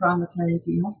the Accra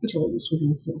Maternity Hospital, which was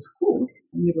also a school,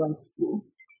 a midwife school,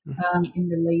 in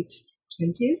the late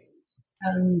 20s.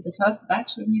 The first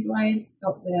batch of midwives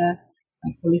got their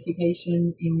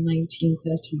qualification in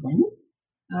 1931.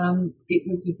 It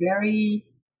was a very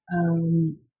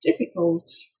difficult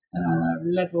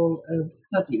level of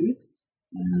studies,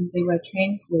 and they were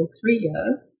trained for 3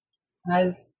 years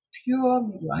as pure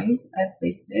midwives, as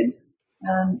they said.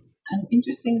 And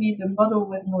interestingly, the model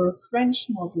was more a French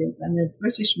model than a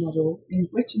British model. In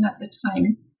Britain at the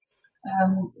time,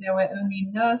 there were only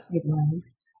nurse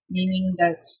midwives, meaning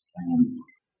that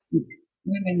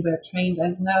women were trained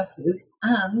as nurses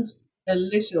and a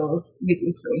little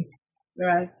midwifery,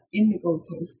 whereas in the Gold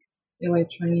Coast, they were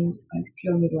trained as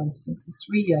pure midwives. So for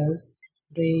 3 years,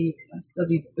 they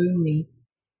studied only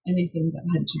anything that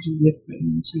had to do with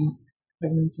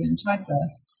pregnancy and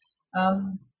childbirth.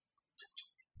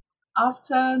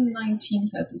 After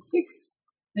 1936,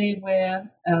 they were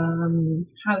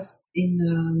housed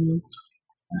in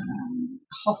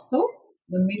hostel,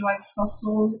 the midwives'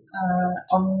 hostel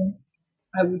on,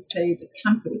 I would say, the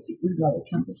campus. It was not a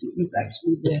campus, it was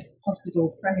actually the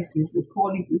hospital premises, the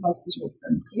Korle-Bu hospital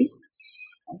premises.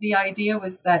 The idea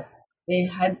was that they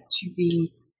had to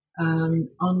be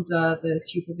under the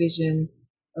supervision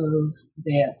of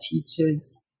their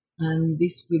teachers, and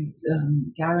this would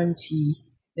guarantee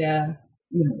their,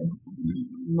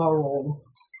 moral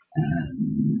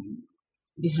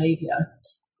behavior.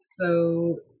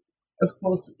 So, of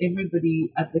course,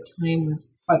 everybody at the time was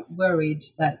quite worried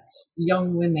that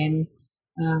young women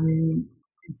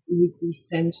would be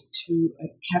sent to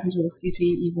a capital city,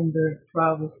 even though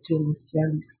Accra was still a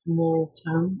fairly small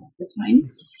town at the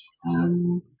time.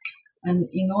 And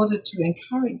in order to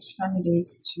encourage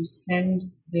families to send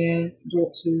their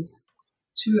daughters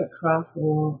to Accra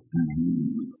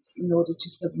in order to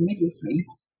study midwifery,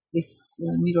 this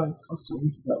midwives' hostel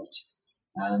was built.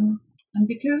 And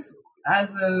because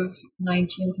as of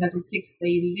 1936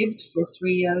 they lived for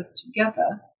 3 years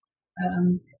together,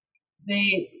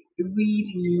 they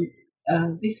really,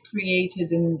 this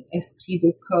created an esprit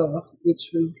de corps,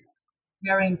 which was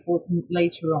very important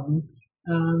later on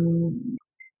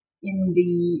in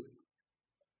the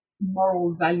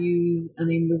moral values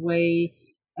and in the way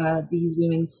these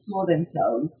women saw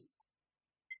themselves.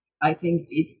 I think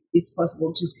it's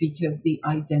possible to speak of the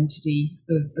identity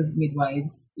of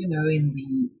midwives, in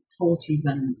the 40s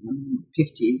and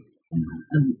 50s,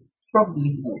 and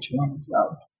probably later on as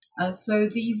well. So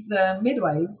these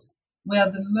midwives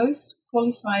were the most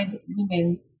qualified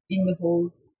women in the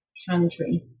whole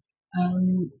country.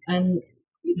 And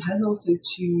it has also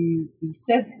to be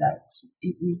said that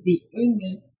it was the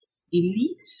only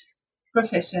elite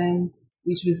profession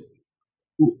which was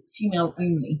female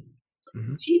only.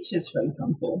 Mm-hmm. Teachers, for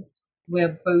example,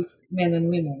 were both men and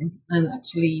women, and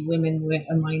actually women were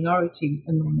a minority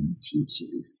among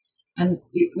teachers. And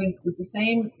it was the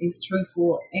same is true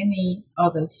for any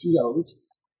other field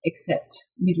except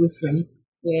midwifery,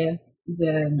 where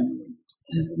the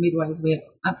midwives were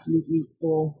absolutely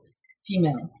all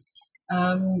female.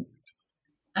 And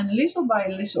little by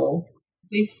little,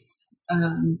 this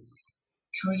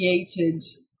created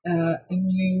a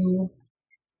new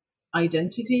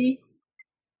identity,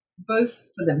 both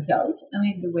for themselves and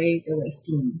in the way they were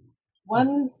seen.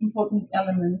 One important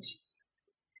element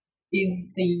is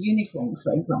the uniform,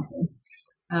 for example.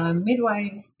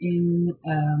 Midwives in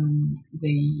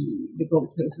the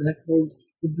Gold Coast were called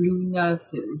the blue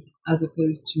nurses, as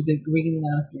opposed to the green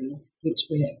nurses,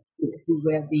 who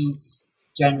were the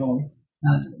general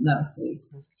nurses.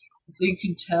 So you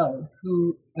could tell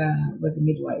who was a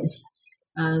midwife.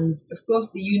 And of course,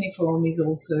 the uniform is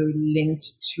also linked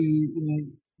to,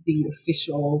 the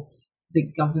official,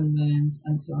 the government,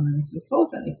 and so on and so forth.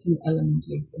 And it's an element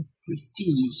of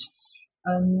prestige.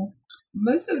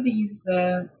 Most of these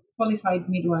qualified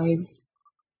midwives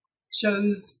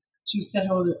chose to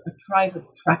settle a private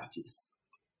practice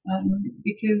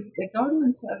because the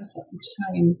government service at the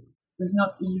time was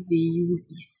not easy. You would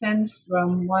be sent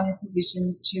from one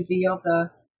position to the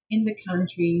other in the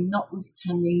country,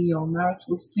 notwithstanding your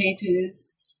marital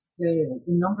status, the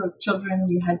number of children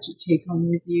you had to take on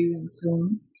with you, and so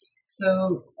on.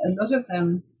 So a lot of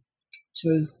them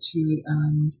chose to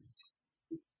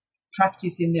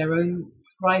practice in their own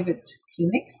private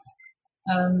clinics.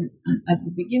 And at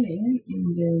the beginning,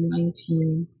 in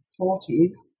the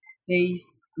 1940s, they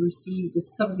received a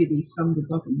subsidy from the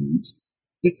government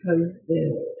because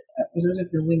a lot of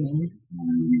the women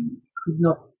could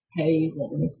not pay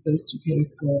what they were supposed to pay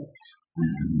for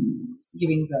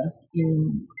giving birth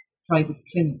in private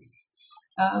clinics.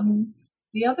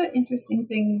 The other interesting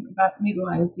thing about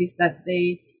midwives is that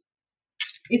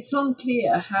it's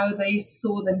unclear how they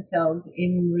saw themselves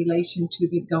in relation to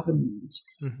the government.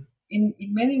 Mm-hmm. In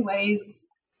many ways,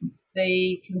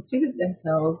 they considered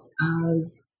themselves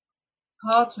as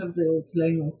part of the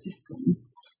colonial system,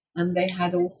 and they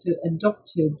had also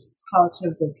adopted part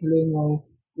of the colonial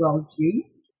worldview.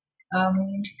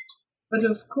 But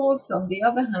of course, on the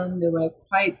other hand, they were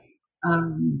quite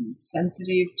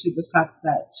sensitive to the fact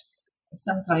that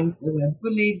sometimes they were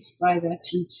bullied by their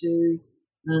teachers,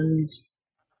 and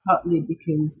partly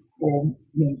because, or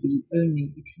maybe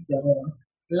only because they were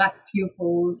Black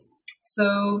pupils.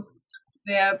 So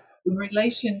their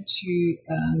relation to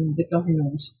the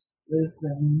government was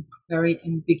very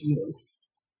ambiguous.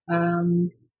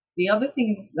 The other thing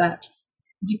is that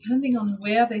depending on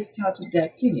where they started their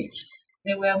clinic,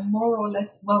 they were more or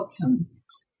less welcome.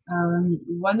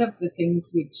 One of the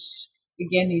things which,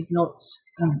 again, is not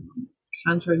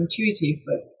counterintuitive,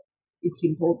 but it's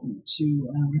important to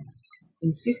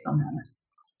insist on that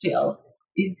still,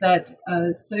 is that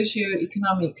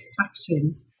socioeconomic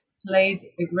factors played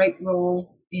a great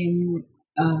role in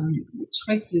the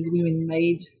choices women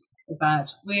made about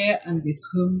where and with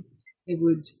whom they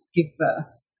would give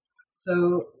birth.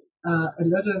 So a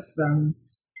lot of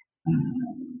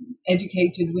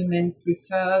educated women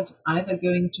preferred either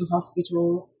going to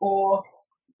hospital or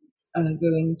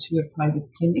going to a private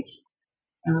clinic,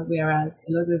 whereas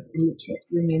a lot of illiterate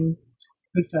women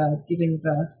preferred giving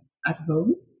birth at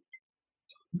home,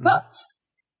 but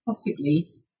possibly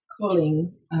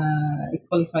calling a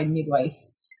qualified midwife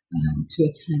to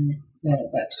attend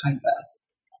their childbirth.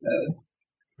 So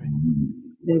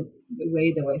the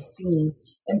way they were seen.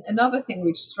 And another thing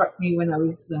which struck me when I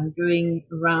was going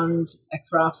around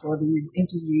Accra for these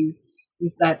interviews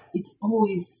was that it's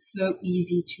always so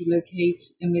easy to locate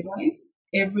a midwife.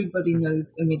 Everybody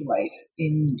knows a midwife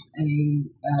in a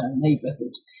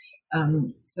neighborhood.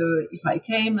 So if I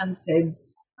came and said,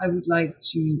 I would like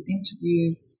to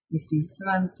interview Mrs.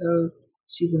 So-and-so,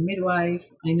 she's a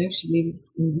midwife, I know she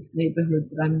lives in this neighborhood,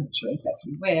 but I'm not sure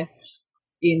exactly where,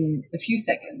 in a few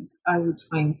seconds, I would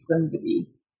find somebody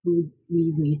who would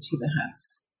lead me to the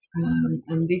house.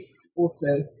 And this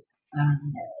also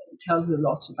tells a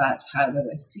lot about how they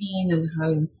were seen and how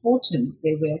important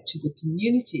they were to the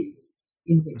communities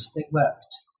in which they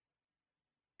worked.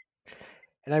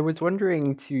 And I was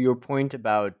wondering, to your point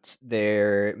about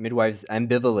their midwives'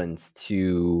 ambivalence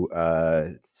to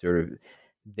sort of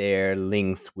their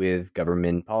links with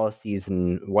government policies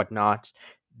and whatnot,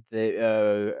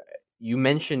 you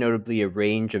mentioned notably a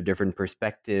range of different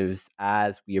perspectives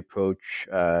as we approach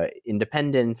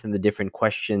independence and the different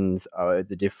questions,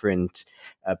 the different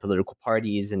political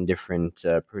parties and different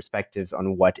perspectives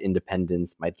on what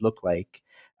independence might look like.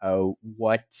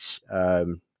 What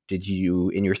did you,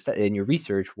 in your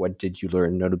research, what did you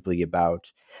learn notably about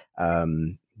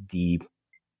the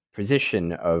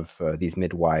position of these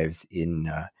midwives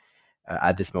in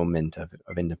at this moment of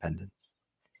independence?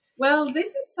 Well,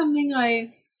 this is something I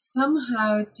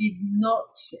somehow did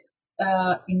not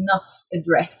enough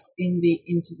address in the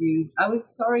interviews. I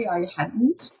was sorry I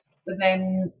hadn't, but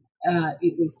then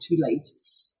it was too late.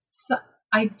 So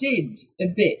I did a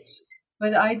bit,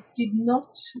 but I did not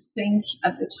think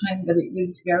at the time that it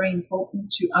was very important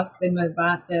to ask them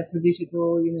about their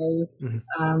political,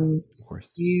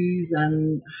 views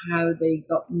and how they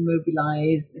got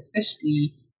mobilized,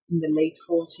 especially in the late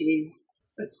 40s.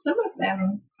 But some of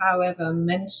them, however,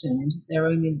 mentioned their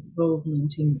own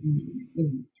involvement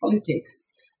in politics,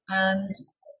 and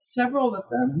several of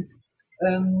them,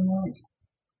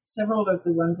 several of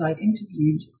the ones I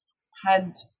interviewed,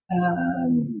 had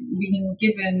been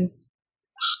given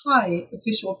high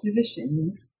official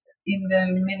positions in the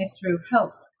Ministry of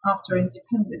Health after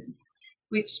independence,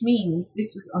 which means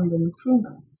this was under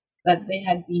Nkrumah, that they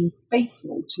had been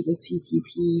faithful to the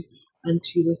CPP and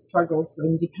to the struggle for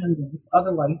independence.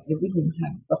 Otherwise, they wouldn't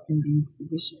have gotten these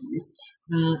positions.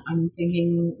 I'm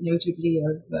thinking notably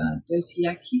of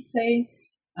Dosia Kise,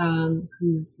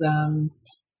 whose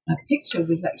picture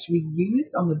was actually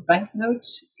used on the banknote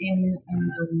in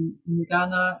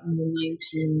Ghana in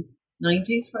the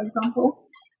 1990s, for example.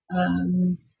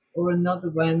 Or another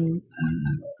one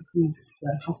whose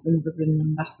husband was an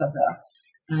ambassador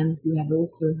and who had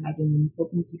also had an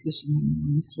important position in the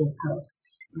Ministry of Health.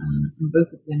 And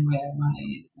both of them were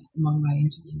among my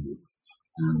interviews.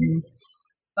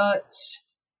 But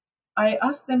I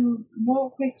asked them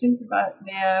more questions about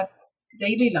their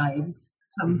daily lives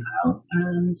somehow.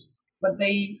 And what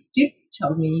they did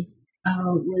tell me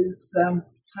was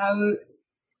how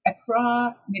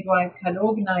Accra midwives had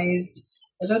organized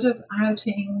a lot of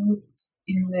outings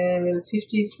in the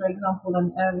 50s, for example,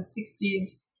 and early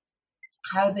 60s,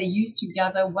 how they used to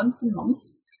gather once a month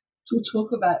to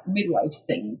talk about midwives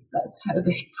things. That's how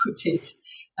they put it.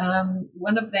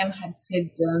 One of them had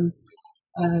said,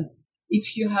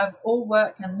 if you have all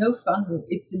work and no fun,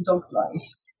 it's a dog's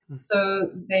life.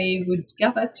 So they would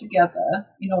gather together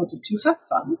in order to have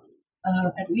fun,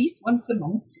 at least once a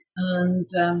month. And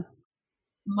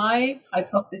my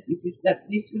hypothesis is that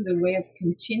this was a way of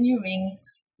continuing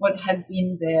what had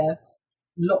been their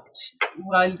lot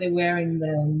while they were in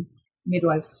the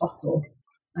midwives' hostel.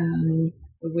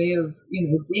 A way of,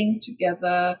 being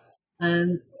together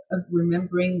and of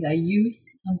remembering their youth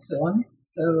and so on.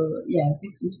 So, yeah,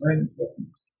 this was very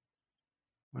important.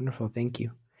 Wonderful. Thank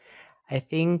you. I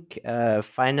think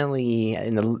finally,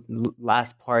 in the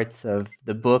last parts of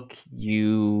the book,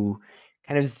 you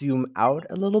kind of zoom out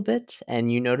a little bit,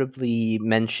 and you notably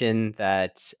mention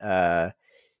that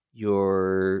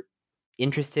you're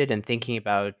interested in thinking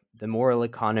about the moral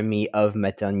economy of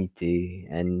maternité,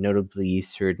 and notably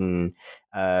certain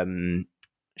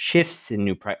shifts in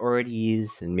new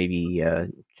priorities and maybe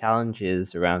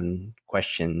challenges around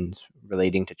questions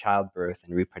relating to childbirth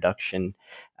and reproduction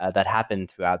that happened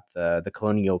throughout the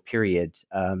colonial period.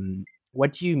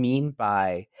 What do you mean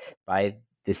by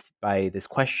this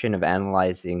question of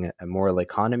analyzing a moral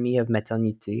economy of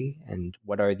maternité, and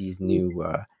what are these new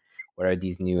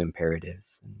imperatives?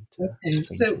 Okay,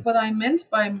 so what I meant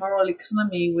by moral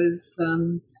economy was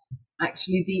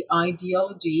actually the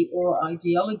ideology or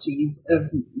ideologies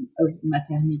of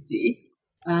maternité,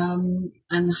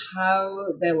 and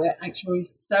how there were actually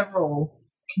several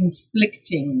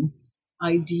conflicting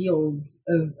ideals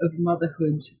of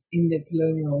motherhood in the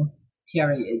colonial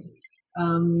period.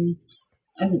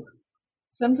 And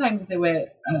sometimes they were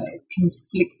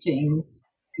conflicting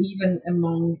even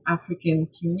among African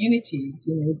communities,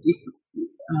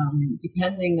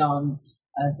 depending on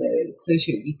the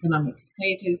socioeconomic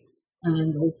status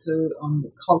and also on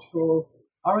the cultural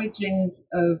origins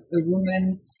of a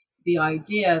woman. The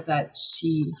idea that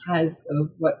she has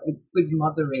of what a good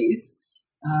mother is,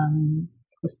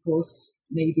 of course,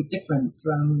 may be different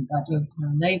from that of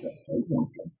her neighbor, for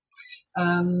example.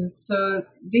 So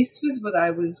this was what I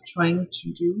was trying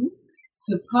to do.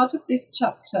 So part of this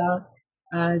chapter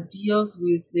deals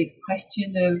with the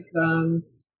question of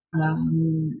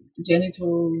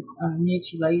genital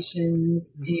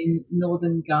mutilations in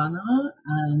northern Ghana,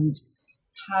 and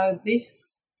how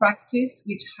this practice,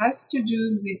 which has to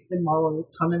do with the moral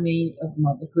economy of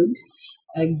motherhood,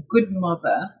 a good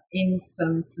mother in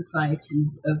some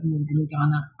societies of northern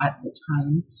Ghana at the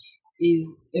time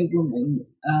is a woman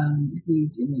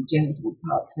whose genital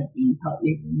parts have been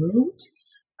partly removed.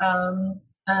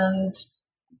 And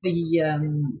the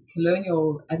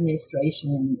colonial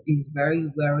administration is very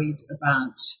worried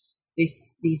about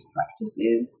these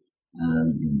practices,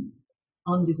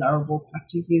 undesirable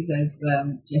practices, as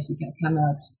Jessica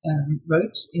Cammert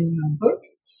wrote in her book.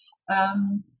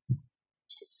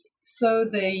 So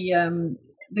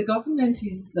the government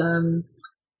is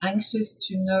anxious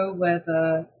to know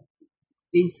whether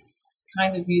this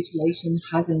kind of mutilation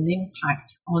has an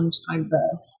impact on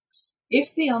childbirth.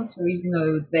 If the answer is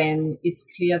no, then it's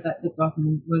clear that the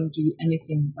government won't do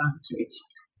anything about it,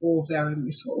 or very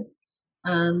little.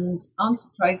 And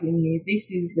unsurprisingly,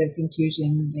 this is the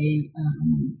conclusion they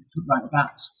arrive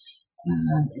at,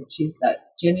 which is that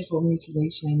genital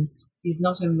mutilation is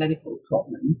not a medical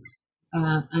problem.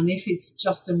 And if it's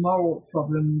just a moral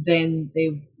problem, then they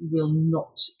will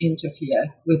not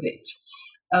interfere with it.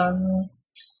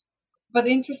 But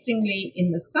interestingly,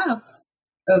 in the South,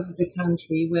 of the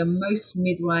country where most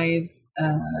midwives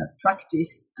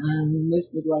practiced, and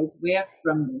most midwives were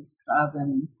from the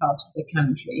southern part of the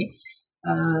country,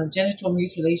 genital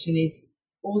mutilation is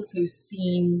also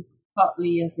seen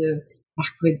partly as a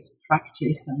backwards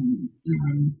practice, and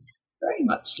very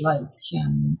much like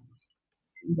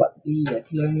what the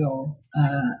colonial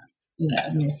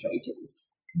administrators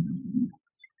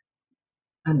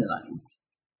analyzed.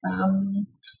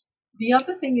 The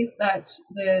other thing is that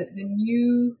the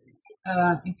new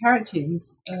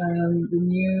imperatives, the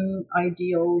new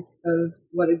ideals of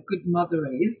what a good mother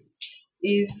is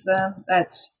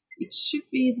that it should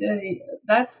be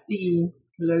that's the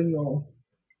colonial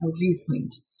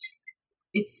viewpoint.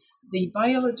 It's the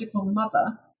biological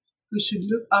mother who should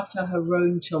look after her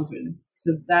own children.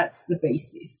 So that's the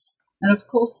basis. And of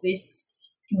course, this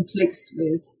conflicts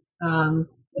with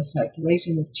the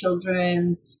circulation of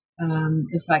children,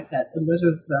 the fact that a lot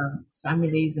of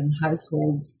families and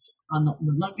households are not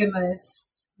monogamous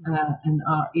and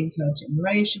are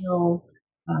intergenerational,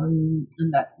 and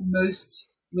that most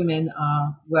women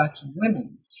are working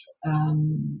women.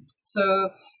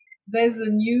 So there's a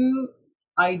new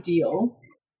ideal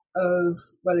of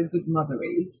what a good mother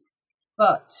is,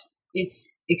 but it's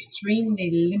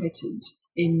extremely limited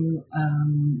in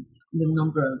the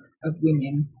number of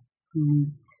women who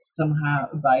somehow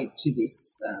abide to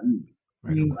this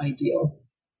new ideal.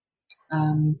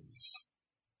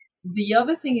 The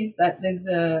other thing is that there's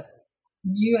a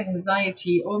new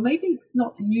anxiety, or maybe it's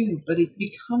not new, but it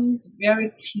becomes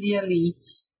very clearly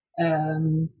a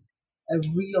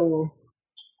real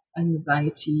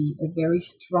anxiety, a very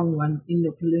strong one in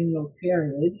the colonial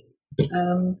period.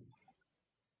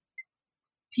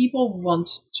 People want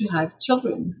to have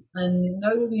children, and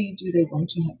not only do they want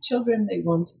to have children, they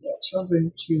want their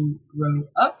children to grow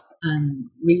up and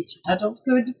reach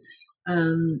adulthood,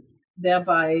 and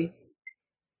thereby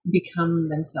become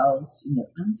themselves,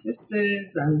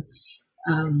 ancestors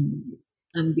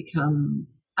and become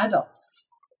adults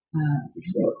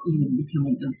before even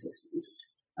becoming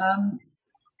ancestors.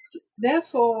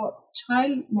 Therefore,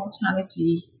 child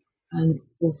mortality and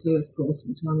also, of course,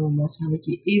 maternal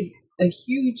mortality is a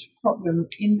huge problem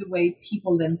in the way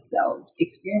people themselves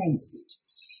experience it,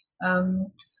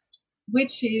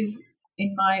 which is,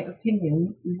 in my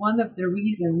opinion, one of the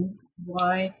reasons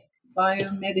why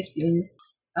biomedicine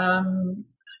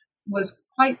was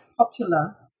quite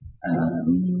popular,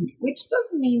 which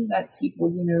doesn't mean that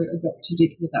people, adopted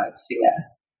it without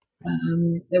fear.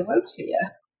 There was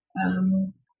fear,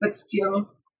 but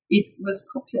still it was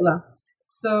popular.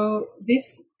 So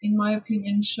this, in my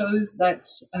opinion, shows that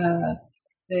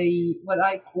what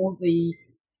I call the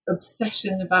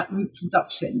obsession about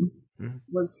reproduction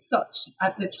was such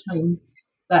at the time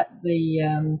that the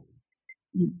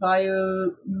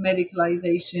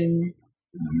biomedicalization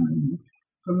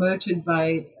promoted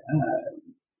by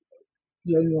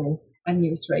colonial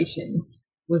administration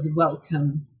was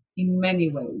welcome in many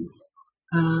ways.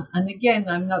 And again,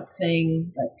 I'm not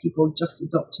saying that people just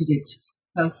adopted it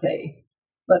per se,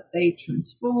 but they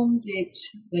transformed it,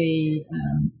 they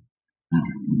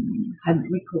had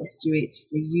recourse to it,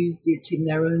 they used it in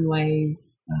their own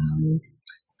ways.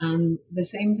 And the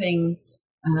same thing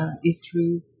is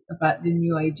true about the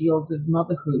new ideals of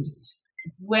motherhood.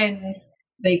 When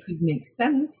they could make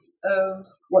sense of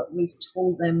what was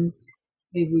told them,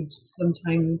 they would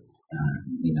sometimes,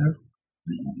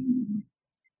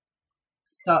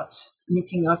 start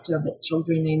looking after their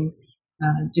children in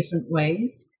different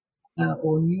ways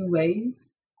or new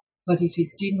ways. But if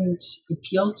it didn't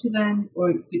appeal to them, or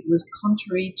if it was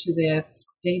contrary to their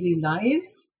daily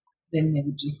lives, then they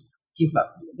would just give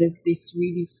up. There's this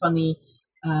really funny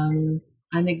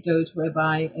anecdote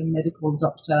whereby a medical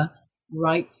doctor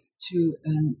writes to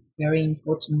a very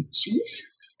important chief,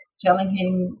 telling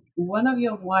him, one of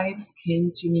your wives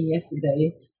came to me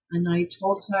yesterday and I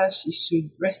told her she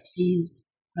should breastfeed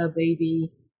her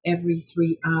baby every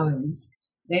 3 hours.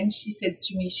 Then she said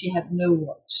to me she had no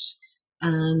watch,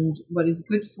 and what is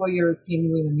good for European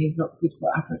women is not good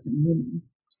for African women.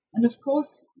 And of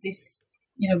course, this,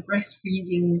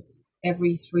 breastfeeding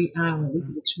every 3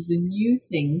 hours, which was a new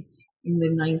thing in the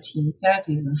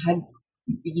 1930s and had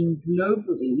been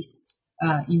globally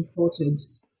imported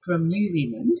from New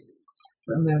Zealand,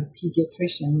 from a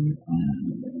pediatrician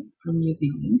from New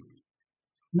Zealand,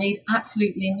 made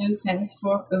absolutely no sense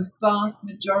for a vast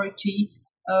majority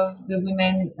of the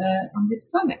women on this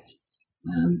planet,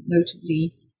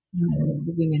 notably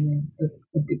the women of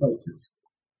the Gold Coast.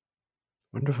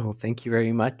 Wonderful. Thank you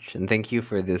very much. And thank you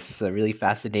for this really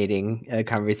fascinating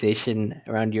conversation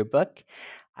around your book.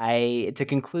 To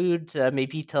conclude,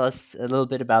 maybe tell us a little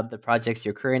bit about the projects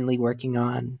you're currently working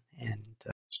on. And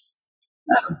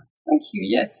Oh, thank you.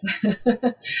 Yes.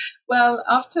 Well,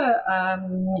 after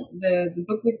the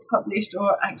book was published,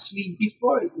 or actually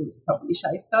before it was published,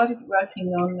 I started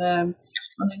working on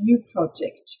a new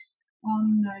project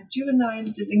on juvenile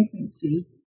delinquency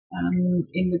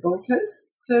in the Gold Coast.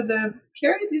 So the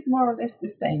period is more or less the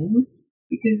same,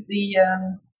 because the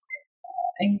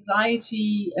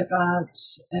anxiety about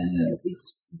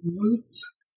this group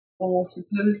or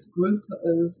supposed group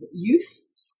of youth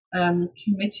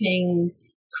committing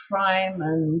crime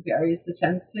and various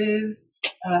offenses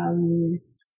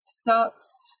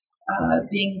starts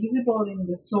being visible in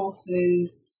the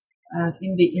sources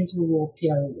in the interwar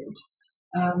period.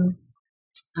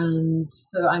 And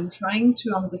so I'm trying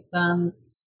to understand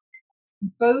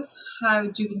both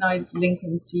how juvenile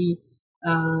delinquency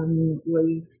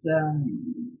was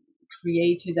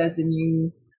created as a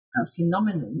new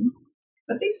phenomenon,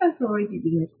 but this has already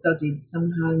been studied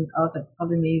somehow in other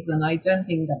colonies, and I don't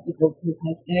think that the Gold Coast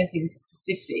has anything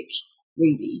specific,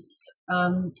 really.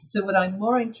 So what I'm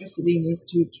more interested in is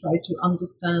to try to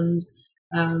understand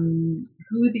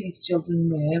who these children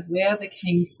were, where they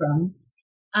came from,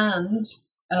 and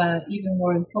even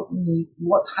more importantly,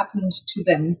 what happened to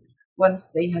them once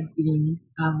they had been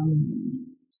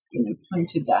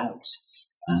pointed out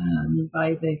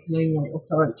by the colonial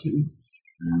authorities.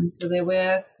 So there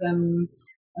were some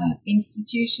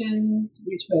institutions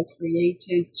which were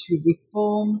created to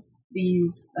reform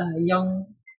these young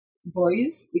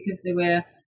boys, because they were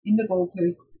in the Gold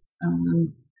Coast.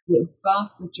 The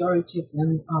vast majority of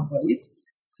them are boys.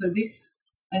 So this,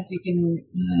 as you can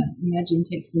imagine,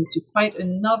 takes me to quite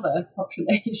another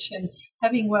population.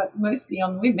 Having worked mostly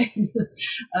on women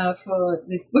for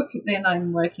this book, then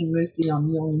I'm working mostly on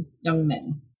young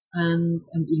men and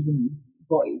even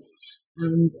boys.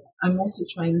 And I'm also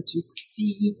trying to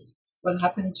see what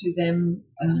happened to them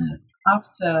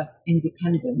after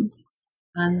independence.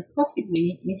 And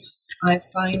possibly, if I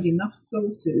find enough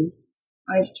sources,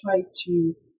 I'll try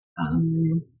to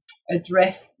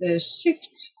address the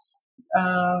shift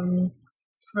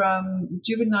from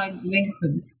juvenile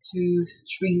delinquents to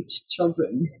street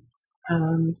children.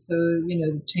 So,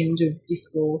 the change of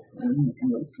discourse and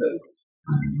also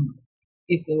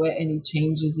if there were any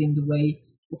changes in the way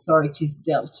authorities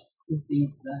dealt with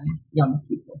these young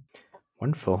people.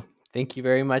 wonderful. Thank you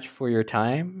very much for your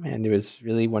time, and it was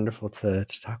really wonderful to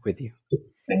talk with you.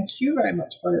 Thank you very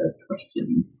much for your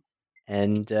questions.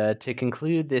 And to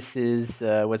conclude, this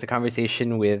was a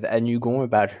conversation with Anne Hugon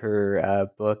about her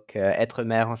book Être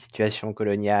mère en situation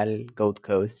coloniale, Gold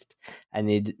Coast,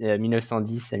 années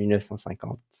 1910 à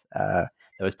 1950, that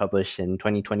was published in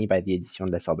 2020 by the Édition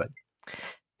de la Sorbonne.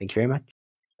 Thank you very much.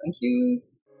 Thank you.